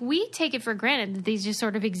how, like, we take it for granted that these just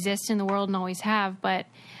sort of exist in the world and always have, but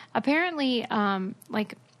apparently,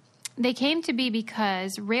 like, they came to be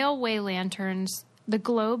because railway lanterns, the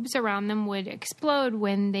globes around them would explode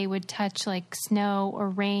when they would touch, like, snow or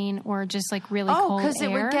rain or just, like, really cold air. Oh, because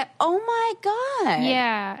it would get, oh my God.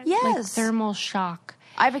 Yeah. Yes. Like thermal shock.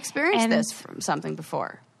 I've experienced this from something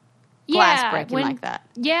before. Glass breaking like that.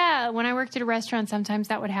 Yeah, when I worked at a restaurant, sometimes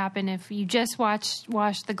that would happen. If you just wash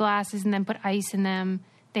the glasses and then put ice in them,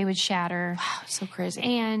 they would shatter. Wow, so crazy.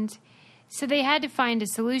 And so they had to find a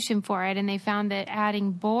solution for it, and they found that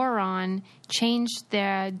adding boron changed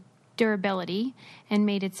their durability and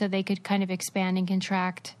made it so they could kind of expand and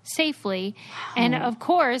contract safely. Wow. And of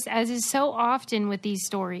course, as is so often with these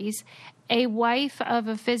stories, a wife of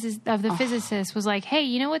the physicist was like, "Hey,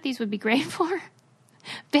 you know what these would be great for?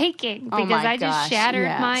 Baking, because I just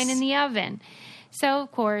shattered mine in the oven." So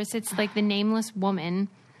of course it's like the nameless woman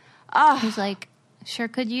who's like, sure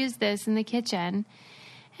could use this in the kitchen.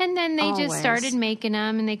 And then they just started making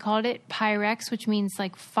them, and they called it Pyrex, which means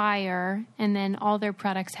like fire, and then all their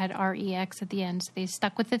products had REX at the end, so they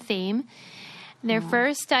stuck with the theme. Their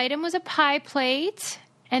first item was a pie plate,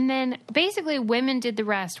 and then basically women did the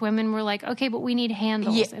rest. Women were like, okay, but we need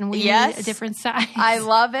handles and we need a different size. I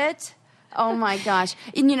love it. Oh my gosh.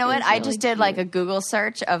 And you know what? Really I just did like a Google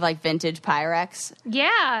search of like vintage Pyrex.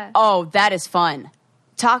 Yeah. Oh, that is fun.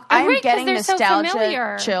 I'm getting nostalgia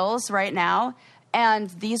so chills right now. And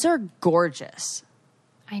these are gorgeous.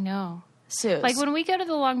 I know. Suze. Like when we go to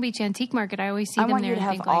the Long Beach Antique Market, I always see them there. I want you to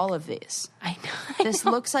have all of these. I know. This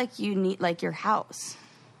looks like you need like your house.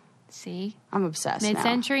 See? I'm obsessed now.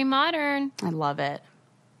 Mid-century modern. I love it.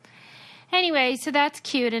 Anyway, so that's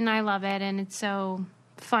cute and I love it, and it's so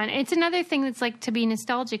fun. It's another thing that's like to be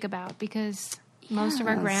nostalgic about, because most of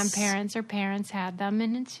our grandparents or parents had them,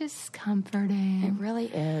 and it's just comforting. It really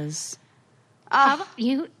is. How about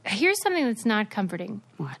you? Here's something that's not comforting.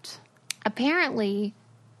 What? Apparently,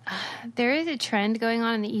 there is a trend going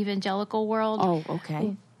on in the evangelical world. Oh,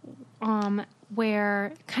 okay.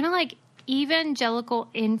 Where kind of like evangelical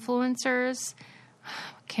influencers.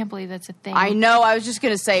 Can't believe that's a thing. I know. I was just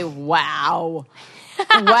going to say, wow.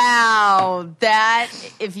 Wow. That,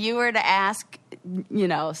 if you were to ask, you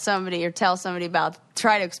know, somebody or tell somebody about,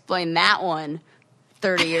 try to explain that one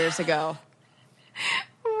 30 years ago.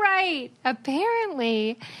 Right.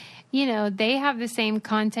 Apparently, you know, they have the same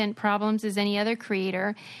content problems as any other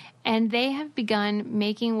creator, and they have begun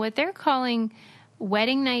making what they're calling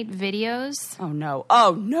wedding night videos. Oh, no.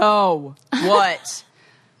 Oh, no. What?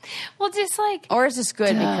 Well, just like... Or is this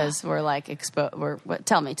good because we're like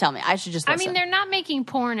tell me. I should just listen. I mean, they're not making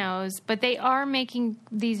pornos, but they are making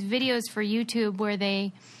these videos for YouTube where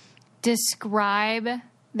they describe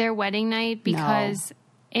their wedding night, because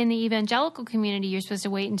in the evangelical community, you're supposed to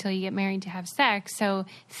wait until you get married to have sex. So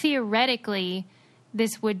theoretically,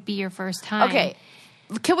 this would be your first time. Okay.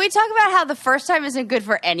 Can we talk about how the first time isn't good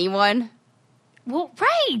for anyone? Well,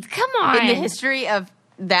 right. Come on. In the history of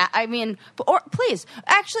that, I mean, or please,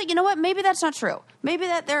 actually, you know what? Maybe that's not true. Maybe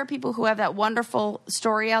that there are people who have that wonderful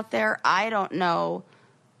story out there I don't know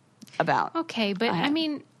about. Okay, but I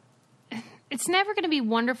mean, it's never going to be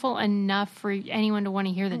wonderful enough for anyone to want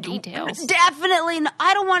to hear the details. Definitely.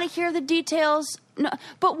 I don't want to hear the details. No,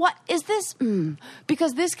 but what is this?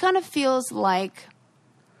 Because this kind of feels like...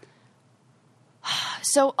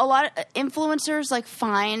 So a lot of influencers like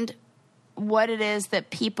find what it is that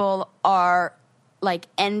people are like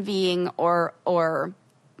envying or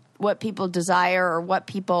what people desire or what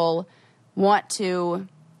people want to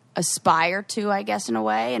aspire to, I guess, in a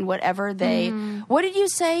way, and whatever they... What did you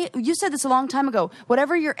say? You said this a long time ago.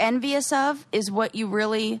 Whatever you're envious of is what you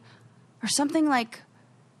really... Or something like...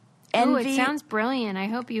 Envy. Oh, it sounds brilliant. I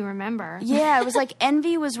hope you remember. Yeah, it was like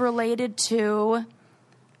envy was related to...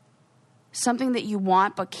 something that you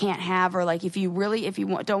want but can't have, or like if you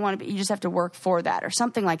don't want to be, you just have to work for that, or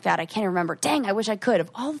something like that. I can't remember. Dang, I wish I could. Of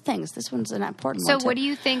all the things, this one's an important one. So what do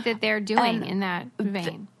you think that they're doing in that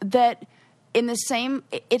vein? That in the same,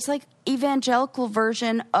 it's like evangelical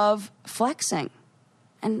version of flexing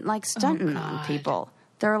and like stunting on people.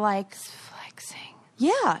 They're like flexing.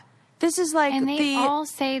 Yeah, this is like, and they all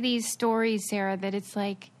say these stories, Sarah, that it's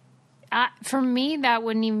like, for me, that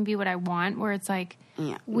wouldn't even be what I want. Where it's like,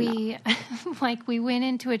 we went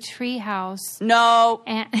into a tree house. No.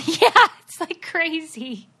 And it's like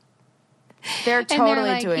crazy. They're totally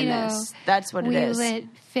like, doing this. That's what it is. We lit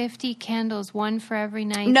 50 candles, one for every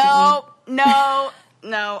night. No.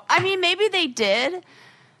 I mean, maybe they did,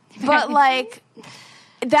 but like,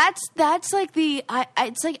 that's like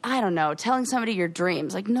it's like, I don't know, telling somebody your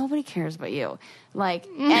dreams. Like, nobody cares about you. Like,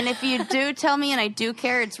 and if you do tell me and I do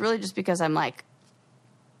care, it's really just because I'm like,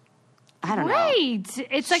 I don't know. Right.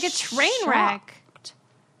 It's like a train wreck.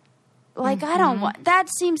 Like, I don't want, that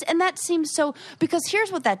seems so, because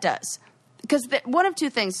here's what that does. Because one of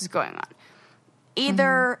two things is going on.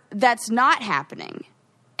 Either that's not happening,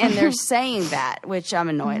 and they're saying that, which I'm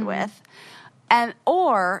annoyed with,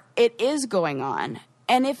 or it is going on.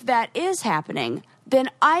 And if that is happening, then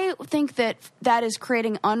I think that is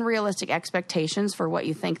creating unrealistic expectations for what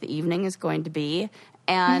you think the evening is going to be.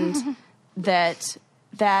 And that,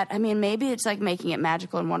 I mean, maybe it's like making it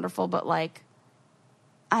magical and wonderful, but like,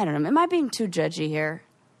 I don't know. Am I being too judgy here?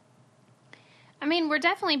 I mean, we're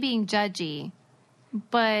definitely being judgy,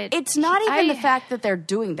 but it's not even the fact that they're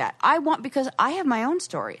doing that. Because I have my own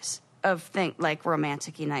stories of like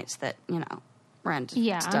romantic-y nights that, you know, Brent's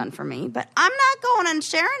done for me, but I'm not going and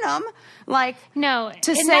sharing them. Like, no,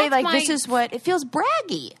 to say like this is what it feels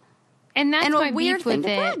braggy, and that's a weird thing to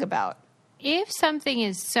brag about. If something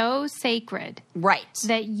is so sacred, right,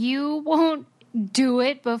 that you won't do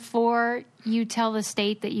it before you tell the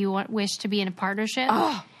state that you wish to be in a partnership,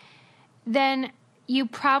 then you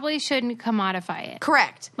probably shouldn't commodify it.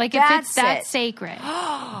 Correct. Like, if it's that sacred.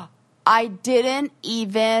 I didn't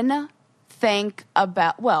even think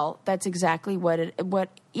about, well, that's exactly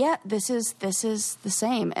this is the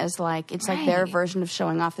same as like, it's like their version of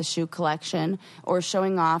showing off the shoe collection or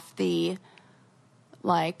showing off the,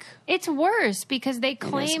 like. It's worse because they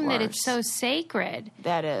claim that it's so sacred.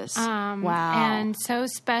 That is. Wow. And so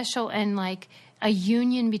special, and like a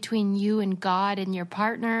union between you and God and your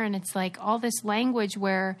partner. And it's like all this language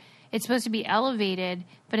where it's supposed to be elevated,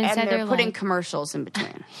 but instead they're putting like, commercials in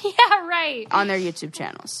between. Yeah, right. On their YouTube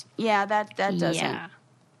channels. Yeah, that doesn't. Yeah.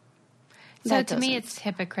 So to me, it's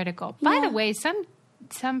hypocritical. Yeah. By the way,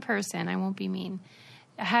 some person, I won't be mean,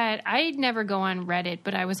 I'd never go on Reddit,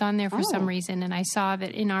 but I was on there for some reason, and I saw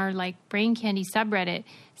that in our like Brain Candy subreddit,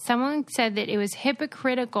 someone said that it was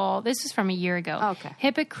hypocritical. This was from a year ago. Okay.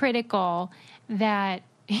 Hypocritical that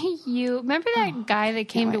you remember that guy that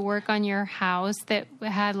came to work on your house that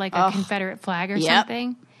had like a Confederate flag or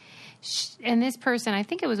something? And this person, I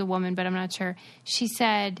think it was a woman, but I'm not sure. She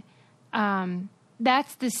said,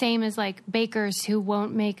 that's the same as like bakers who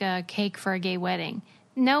won't make a cake for a gay wedding.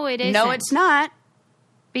 No, it isn't. No, it's not.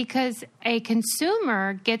 Because a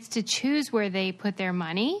consumer gets to choose where they put their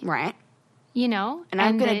money. Right. You know? And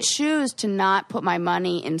I'm going to choose to not put my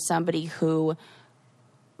money in somebody who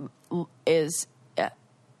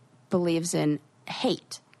believes in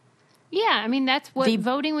hate. Yeah, I mean, that's what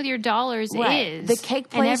voting with your dollars is. The cake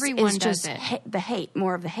place and everyone is does just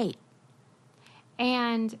more of the hate.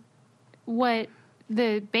 And what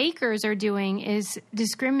the bakers are doing is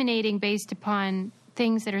discriminating based upon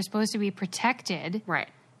things that are supposed to be protected. Right.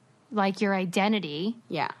 Like your identity.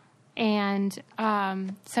 Yeah. And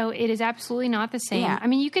so it is absolutely not the same. Yeah. I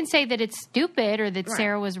mean, you can say that it's stupid or that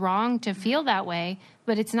Sarah was wrong to feel that way,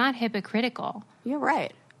 but it's not hypocritical. You're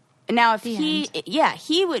right. Now, if he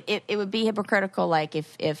would, it would be hypocritical, like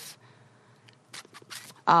if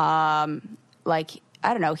like,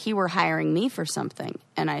 I don't know, he were hiring me for something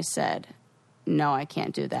and I said, no, I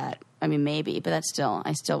can't do that. I mean, maybe, but I still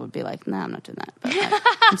would be like, no, I'm not doing that. But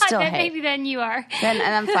I'm still maybe then you are. And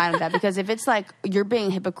I'm fine with that, because if it's like you're being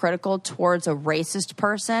hypocritical towards a racist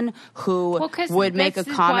person who would make a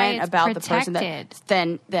comment about the person,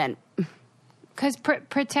 then because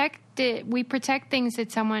we protect things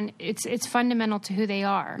that someone it's fundamental to who they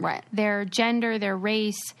are, right? Their gender, their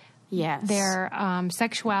race, their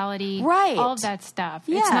sexuality, right? All of that stuff.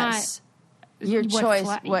 Yes. It's not your choice.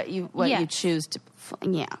 What you choose to.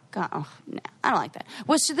 Yeah. God, no, I don't like that.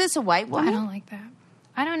 Was this a white woman? I don't like that.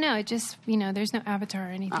 I don't know. It just, there's no avatar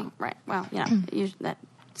or anything. Oh, right. Well, that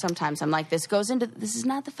sometimes I'm like, this is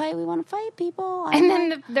not the fight we want to fight, people. And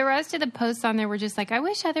then the rest of the posts on there were just like, I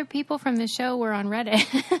wish other people from the show were on Reddit.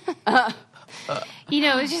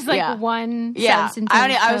 It's just like one substantive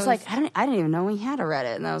I was post. like, I didn't even know we had a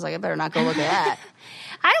Reddit. And I was like, I better not go look at that.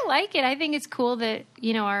 I like it. I think it's cool that,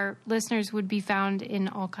 our listeners would be found in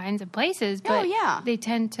all kinds of places, but they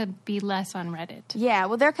tend to be less on Reddit. Yeah,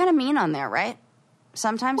 well, they're kind of mean on there, right?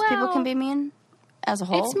 Sometimes people can be mean as a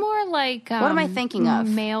whole. It's more like... what am I thinking of?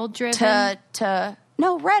 Male-driven.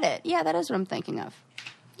 No, Reddit. Yeah, that is what I'm thinking of.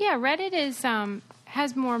 Yeah, Reddit is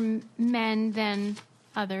has more men than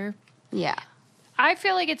other... Yeah. I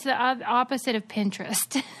feel like it's the opposite of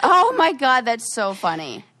Pinterest. Oh, my God, that's so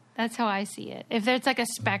funny. That's how I see it. If there's like a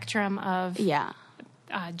spectrum of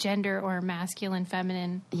gender or masculine,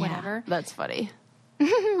 feminine, whatever. That's funny.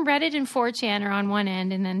 Reddit and 4chan are on one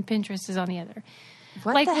end, and then Pinterest is on the other.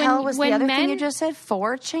 What the hell was the other thing you just said?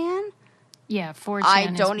 4chan? Yeah, 4chan. I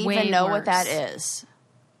don't even know worse. what that is.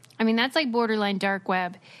 I mean, that's like borderline dark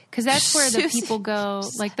web, because that's where the people go,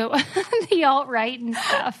 like the alt-right and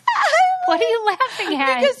stuff. What are you laughing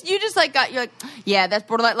at? Because you just you're like, yeah, that's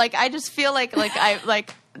borderline. Like, I just feel like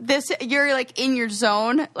this, you're like in your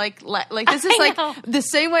zone. Like this is like the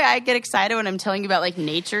same way I get excited when I'm telling you about like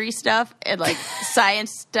nature-y stuff and like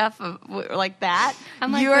science stuff like that.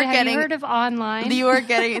 I'm like, have you heard of online? You are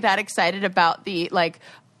getting that excited about the like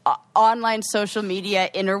online social media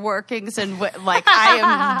inner workings and like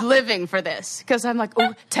I am living for this because I'm like,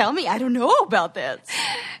 oh, tell me, I don't know about this.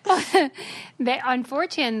 On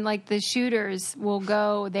 4chan, like the shooters will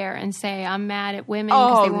go there and say, I'm mad at women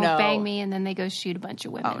because they won't bang me, and then they go shoot a bunch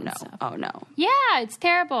of women. Oh no. Yeah, it's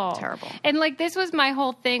terrible. Terrible. And like this was my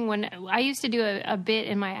whole thing when I used to do a bit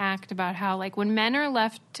in my act about how like when men are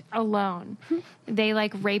left alone, they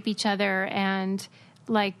like rape each other and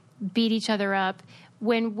like beat each other up.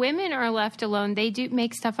 When women are left alone, they do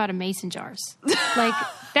make stuff out of mason jars. Like,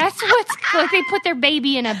 that's what's... Like, they put their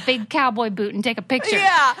baby in a big cowboy boot and take a picture.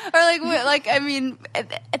 Yeah. Or, I mean,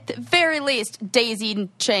 at the very least, daisy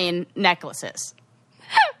chain necklaces.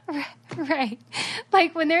 Right.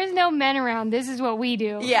 Like, when there's no men around, this is what we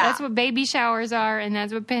do. Yeah. That's what baby showers are, and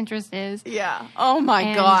that's what Pinterest is. Yeah. Oh,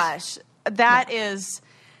 my gosh. This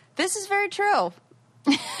is very true.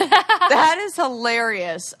 That is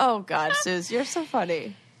hilarious. Oh, God, Suze, you're so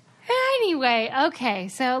funny. Anyway, okay,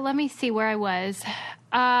 so let me see where I was.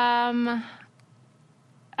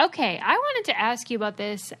 Okay, I wanted to ask you about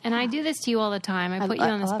this, and I do this to you all the time. I put you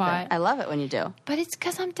on the spot. I love it when you do. But it's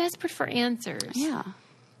because I'm desperate for answers. Yeah.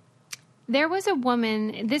 There was a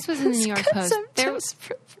woman, this was in the New York Post.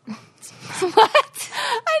 What?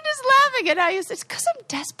 I'm just laughing at how you said, it's because I'm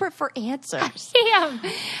desperate for answers. Yeah.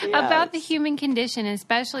 Yes. About the human condition,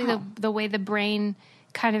 especially the way the brain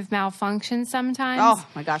kind of malfunctions sometimes. Oh,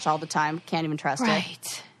 my gosh, all the time. Can't even trust it.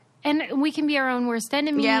 Right. And we can be our own worst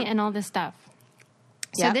enemy and all this stuff.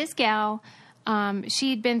 So this gal,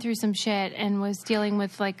 she'd been through some shit and was dealing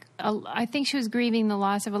with I think she was grieving the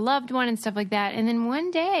loss of a loved one and stuff like that. And then one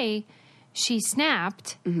day she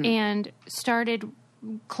snapped and started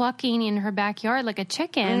clucking in her backyard like a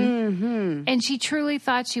chicken. And she truly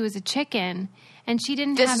thought she was a chicken. And she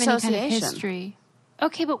didn't have any kind of history.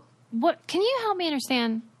 Okay, but what can you help me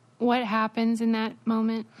understand what happens in that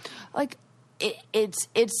moment? Like, it's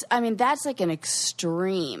I mean, that's like an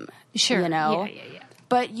extreme. Sure. You know? Yeah.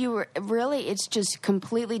 But you were really, it's just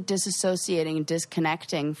completely disassociating and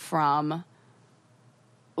disconnecting from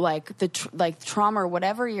like trauma or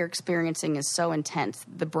whatever you're experiencing is so intense.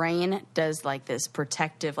 The brain does like this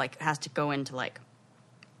protective, has to go into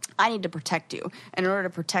I need to protect you. And in order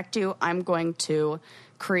to protect you, I'm going to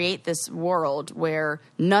create this world where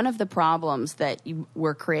none of the problems that you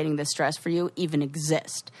were creating this stress for you even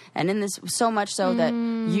exist. And in this, so much so that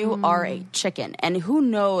you are a chicken. And who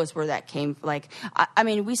knows where that came from. I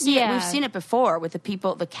mean, we've seen it before with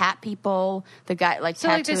the cat people, the guy so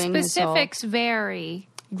tattooing the specifics vary.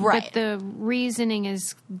 Right. But the reasoning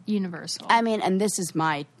is universal. I mean, and this is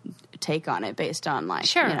my take on it based on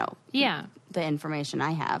the information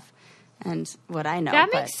I have and what I know. That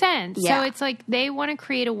makes sense. Yeah. So it's like they want to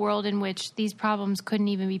create a world in which these problems couldn't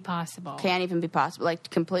even be possible. Can't even be possible.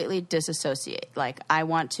 Completely disassociate. I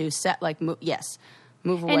want to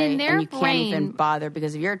move away, and you can't even bother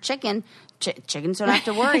because if you're a chicken, chickens don't have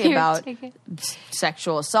to worry about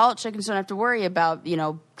sexual assault. Chickens don't have to worry about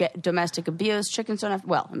domestic abuse. Chickens don't have.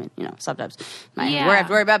 Well, I mean, sometimes we have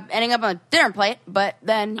to worry about ending up on a dinner plate, but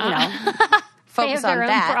then focus on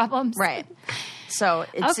that. Own problems. Right. So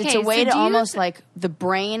it's a way to almost the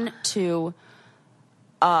brain to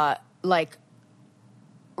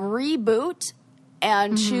reboot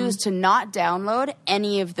and choose to not download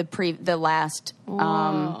any of the last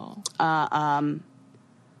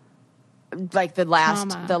like the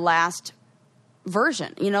last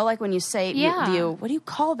version. You know, like when you say view, what do you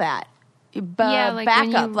call that? Like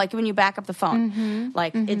backup, like when you back up the phone.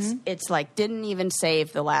 Like it's like didn't even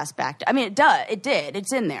save the last back. I mean, it did.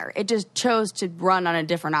 It's in there. It just chose to run on a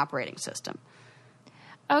different operating system.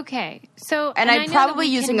 Okay, so and I'm probably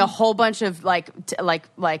using a whole bunch of like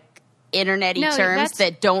internet-y terms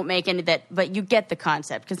that don't make any but you get the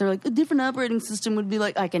concept because they're like a different operating system would be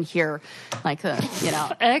like I can hear like you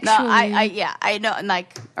know. Actually, no, I know, and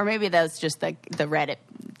like or maybe that's just the Reddit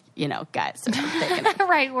guys that are taking it.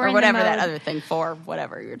 Right, we're or in whatever the that mode. other thing for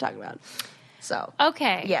whatever you're talking about. So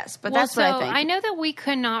okay, yes, but that's what I think. I know that we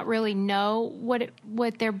could not really know what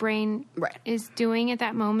their brain is doing at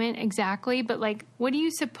that moment exactly, but like, what do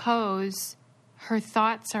you suppose her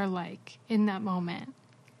thoughts are like in that moment?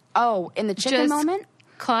 Oh, in the chicken moment,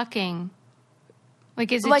 clucking.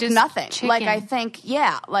 Like, is it like just nothing? chicken? Like I think,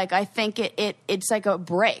 I think it's like a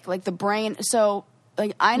break, like the brain. So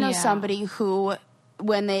like I know somebody who,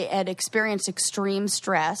 when they had experienced extreme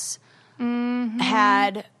stress,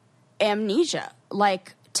 had amnesia,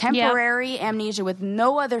 like temporary amnesia with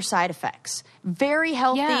no other side effects. Very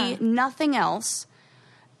healthy, nothing else.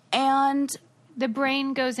 And the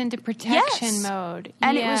brain goes into protection mode.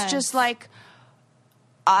 And it was just like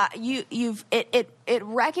it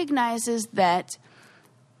recognizes that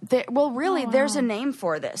there's a name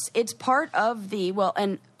for this. It's part of the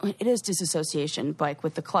and it is dissociation, like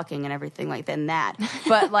with the clucking and everything like that.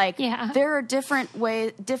 But like there are different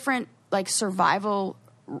like survival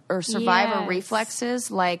or survivor reflexes,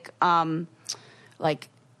 like gosh,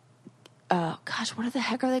 what the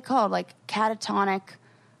heck are they called? Like catatonic,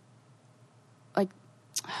 like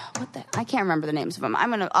what the I can't remember the names of them.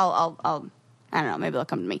 I'll I don't know, maybe they'll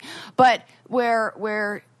come to me. But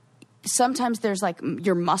where sometimes there's like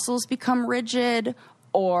your muscles become rigid,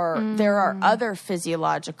 or there are other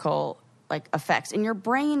physiological like effects, and your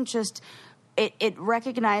brain just it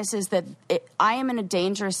recognizes that I am in a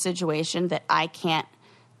dangerous situation that I can't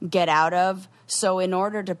get out of. So in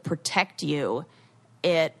order to protect you,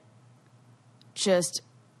 it just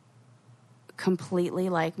completely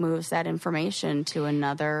like moves that information to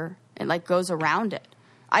another. It like goes around it.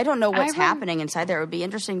 I don't know what's happening inside there. It would be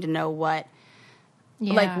interesting to know what.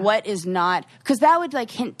 Yeah. Like what is not, because that would like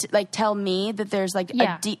tell me that there's like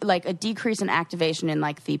a decrease in activation in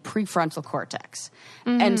like the prefrontal cortex,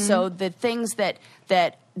 and so the things that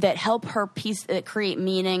help her that create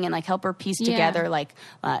meaning and like help her piece together like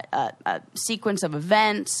a sequence of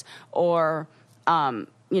events or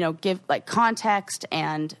give like context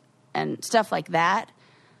and stuff like that.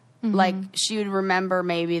 Like she would remember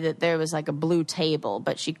maybe that there was like a blue table,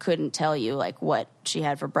 but she couldn't tell you like what she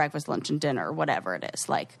had for breakfast, lunch, and dinner or whatever it is.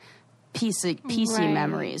 Like PC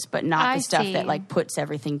memories, but not the stuff that like puts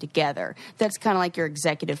everything together. That's kind of like your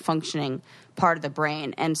executive functioning part of the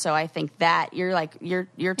brain. And so I think that you're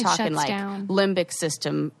talking like limbic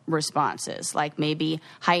system responses, like maybe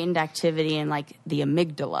heightened activity in like the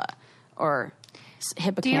amygdala or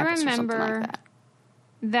hippocampus or something like that.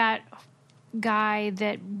 That guy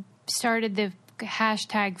that started the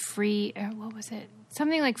hashtag free, what was it?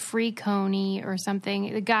 Something like Free Coney or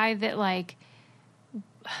something. The guy that like,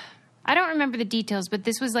 I don't remember the details, but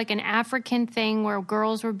this was like an African thing where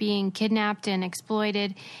girls were being kidnapped and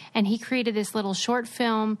exploited. And he created this little short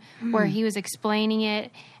film where he was explaining it.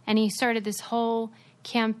 And he started this whole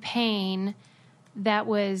campaign that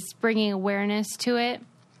was bringing awareness to it.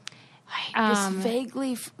 This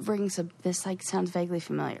vaguely this like sounds vaguely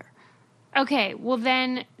familiar. Okay, well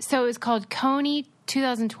then, so it was called Coney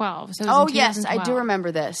 2012. So it was in 2012. Yes, I do remember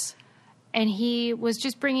this. And he was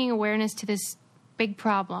just bringing awareness to this big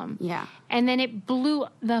problem. Yeah. And then it blew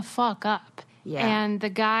the fuck up. Yeah. And the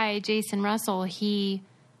guy, Jason Russell, he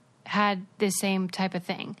had the same type of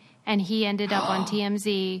thing. And he ended up on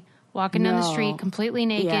TMZ, walking down the street completely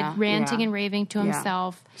naked, ranting and raving to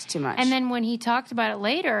himself. It's too much. And then when he talked about it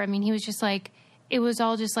later, I mean, he was just like, it was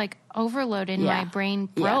all just like overloaded and my brain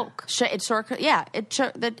broke. It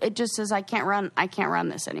just says I can't run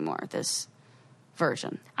this anymore, this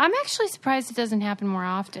version. I'm actually surprised it doesn't happen more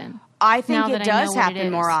often. I think it does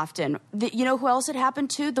happen more often. You know who else it happened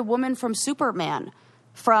to? The woman from Superman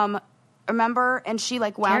remember? And she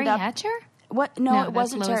like wound Carrie up. Hatcher? What? No, it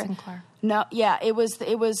wasn't Lois Terry. and Clark. No, yeah, it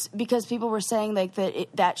was because people were saying like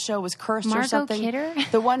that show was cursed or something. Margot Kidder?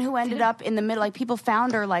 The one who ended up in the middle, like people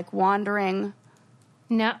found her like wandering.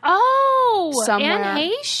 No. Oh, somewhere. Anne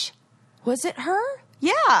Heche? Was it her?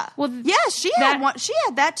 Yeah. Well, yes, she had one. She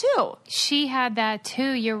had that too. She had that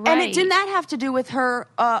too. You're right. And didn't that have to do with her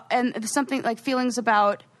and something like feelings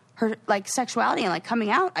about her like sexuality and like coming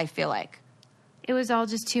out? I feel like it was all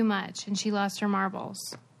just too much, and she lost her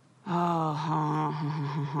marbles. You're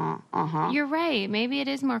right. Maybe it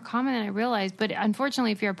is more common than I realized, but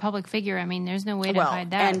unfortunately, if you're a public figure, I mean, there's no way to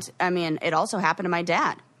hide that. And I mean, it also happened to my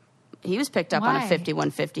dad. He was picked up on a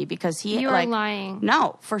 5150 because he You're lying.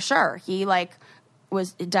 No, for sure. He like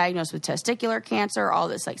was diagnosed with testicular cancer, all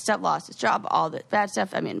this like stuff, lost his job, all that bad stuff.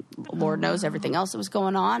 I mean, Lord knows everything else that was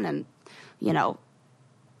going on, and you know,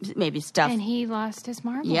 maybe stuff. And he lost his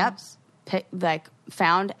marbles. Yep. Like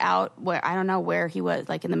found out where I don't know where he was,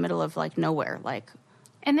 like in the middle of like nowhere, like.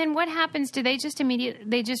 And then what happens? Do they just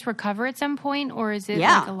they just recover at some point, or is it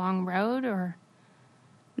like a long road, or?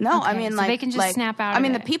 No, okay, I mean, so like they can just snap out. I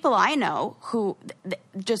mean, the people I know who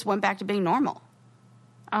just went back to being normal.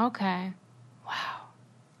 Okay. Wow.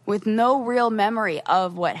 With no real memory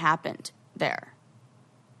of what happened there.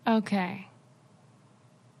 Okay.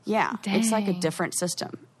 Yeah, Dang. It's like a different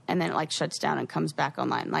system, and then it like shuts down and comes back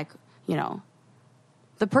online. Like, you know,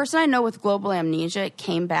 the person I know with global amnesia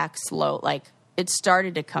came back slow. Like it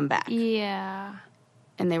started to come back. Yeah.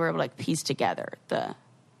 And they were able to like piece together the.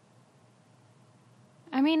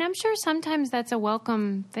 I mean, I'm sure sometimes that's a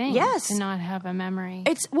welcome thing. Yes. To not have a memory.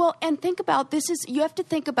 And think about this you have to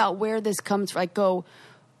think about where this comes from. Like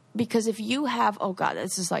because if you have, oh God,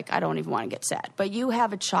 this is like, I don't even want to get sad, but you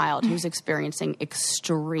have a child who's experiencing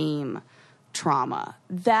extreme trauma.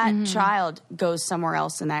 That child goes somewhere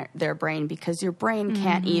else in their brain because your brain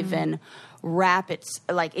can't even wrap it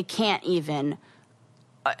can't even,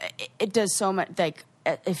 it does so much, like,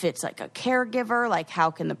 if it's like a caregiver, like how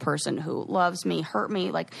can the person who loves me hurt me?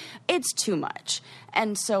 Like it's too much.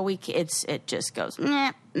 And so it just goes,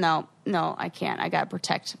 no, I can't. I got to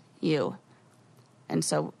protect you. And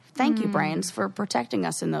so thank you, brains, for protecting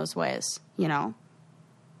us in those ways, you know?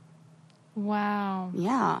 Wow.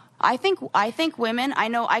 Yeah. I think women, I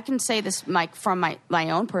know I can say this from my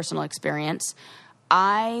own personal experience.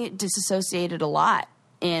 I disassociated a lot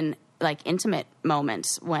in like intimate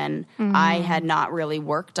moments when I had not really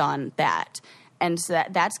worked on that. And so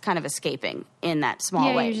that's kind of escaping in that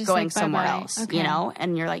small way, going like, somewhere else, okay. You know?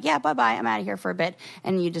 And you're like, yeah, bye-bye, I'm out of here for a bit.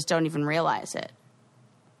 And you just don't even realize it.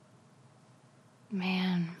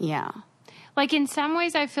 Man. Yeah. Like in some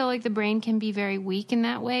ways I feel like the brain can be very weak in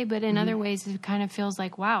that way, but in other ways it kind of feels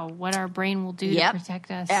like, wow, what our brain will do to protect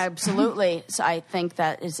us. Absolutely. So I think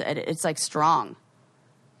that it's like strong.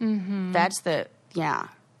 Mm-hmm. That's yeah.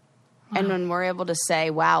 Wow. And when we're able to say,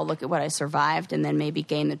 wow, look at what I survived, and then maybe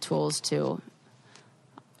gain the tools to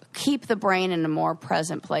keep the brain in a more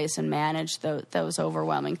present place and manage those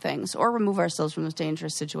overwhelming things or remove ourselves from those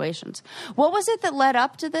dangerous situations. What was it that led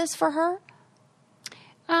up to this for her?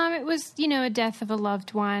 It was, a death of a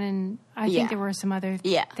loved one, and I think there were some other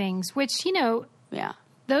things, which,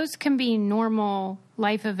 those can be normal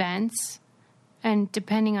life events, and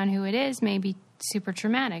depending on who it is, maybe super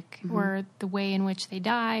traumatic, or the way in which they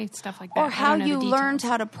die, stuff like that. Or how you learned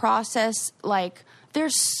how to process, like,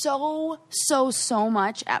 there's so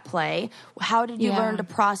much at play. How did you learn to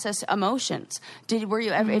process emotions? Were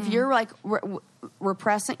you ever, if you're like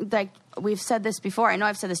repressing, like we've said this before, I know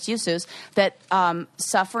I've said this to you, Suze, that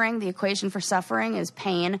suffering, the equation for suffering is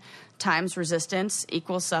pain times resistance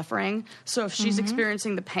equals suffering. So if she's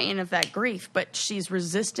experiencing the pain of that grief, but she's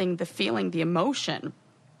resisting the feeling, the emotion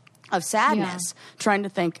of sadness, trying to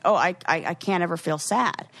think, I can't ever feel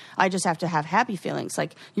sad. I just have to have happy feelings.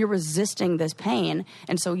 Like, you're resisting this pain,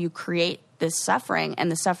 and so you create this suffering, and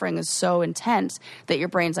the suffering is so intense that your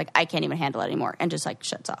brain's like, I can't even handle it anymore, and just, like,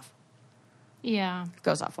 shuts off. Yeah.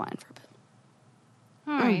 Goes offline for a bit.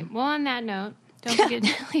 All right. Well, on that note, don't forget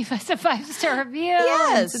to leave us a 5-star review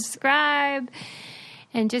and subscribe.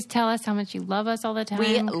 And just tell us how much you love us all the time.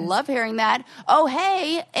 We love hearing that. Oh,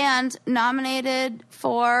 hey, and nominated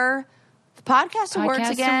for the Podcast Awards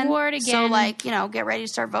again. So, get ready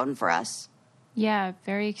to start voting for us. Yeah,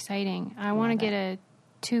 very exciting. I want to get a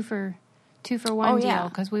two for one deal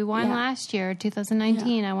because we won last year,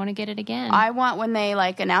 2019. I want to get it again. I want, when they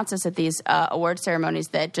announce us at these award ceremonies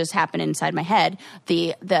that just happen inside my head,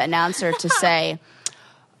 the announcer to say,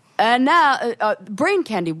 and now, Brain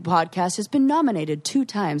Candy Podcast has been nominated 2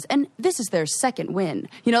 times, and this is their second win.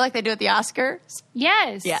 Like they do at the Oscars?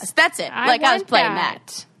 Yes. Yes, that's it. I was playing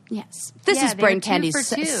that. Yes. This is Brain Candy's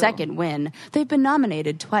second win. They've been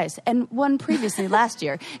nominated twice and won previously last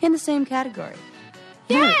year in the same category.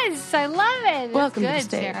 Yes, I love it. Welcome to the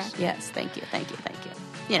stage. Sarah. Yes, thank you.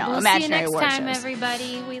 We'll imaginary see you next award time, shows.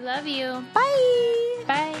 everybody. We love you. Bye.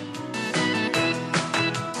 Bye.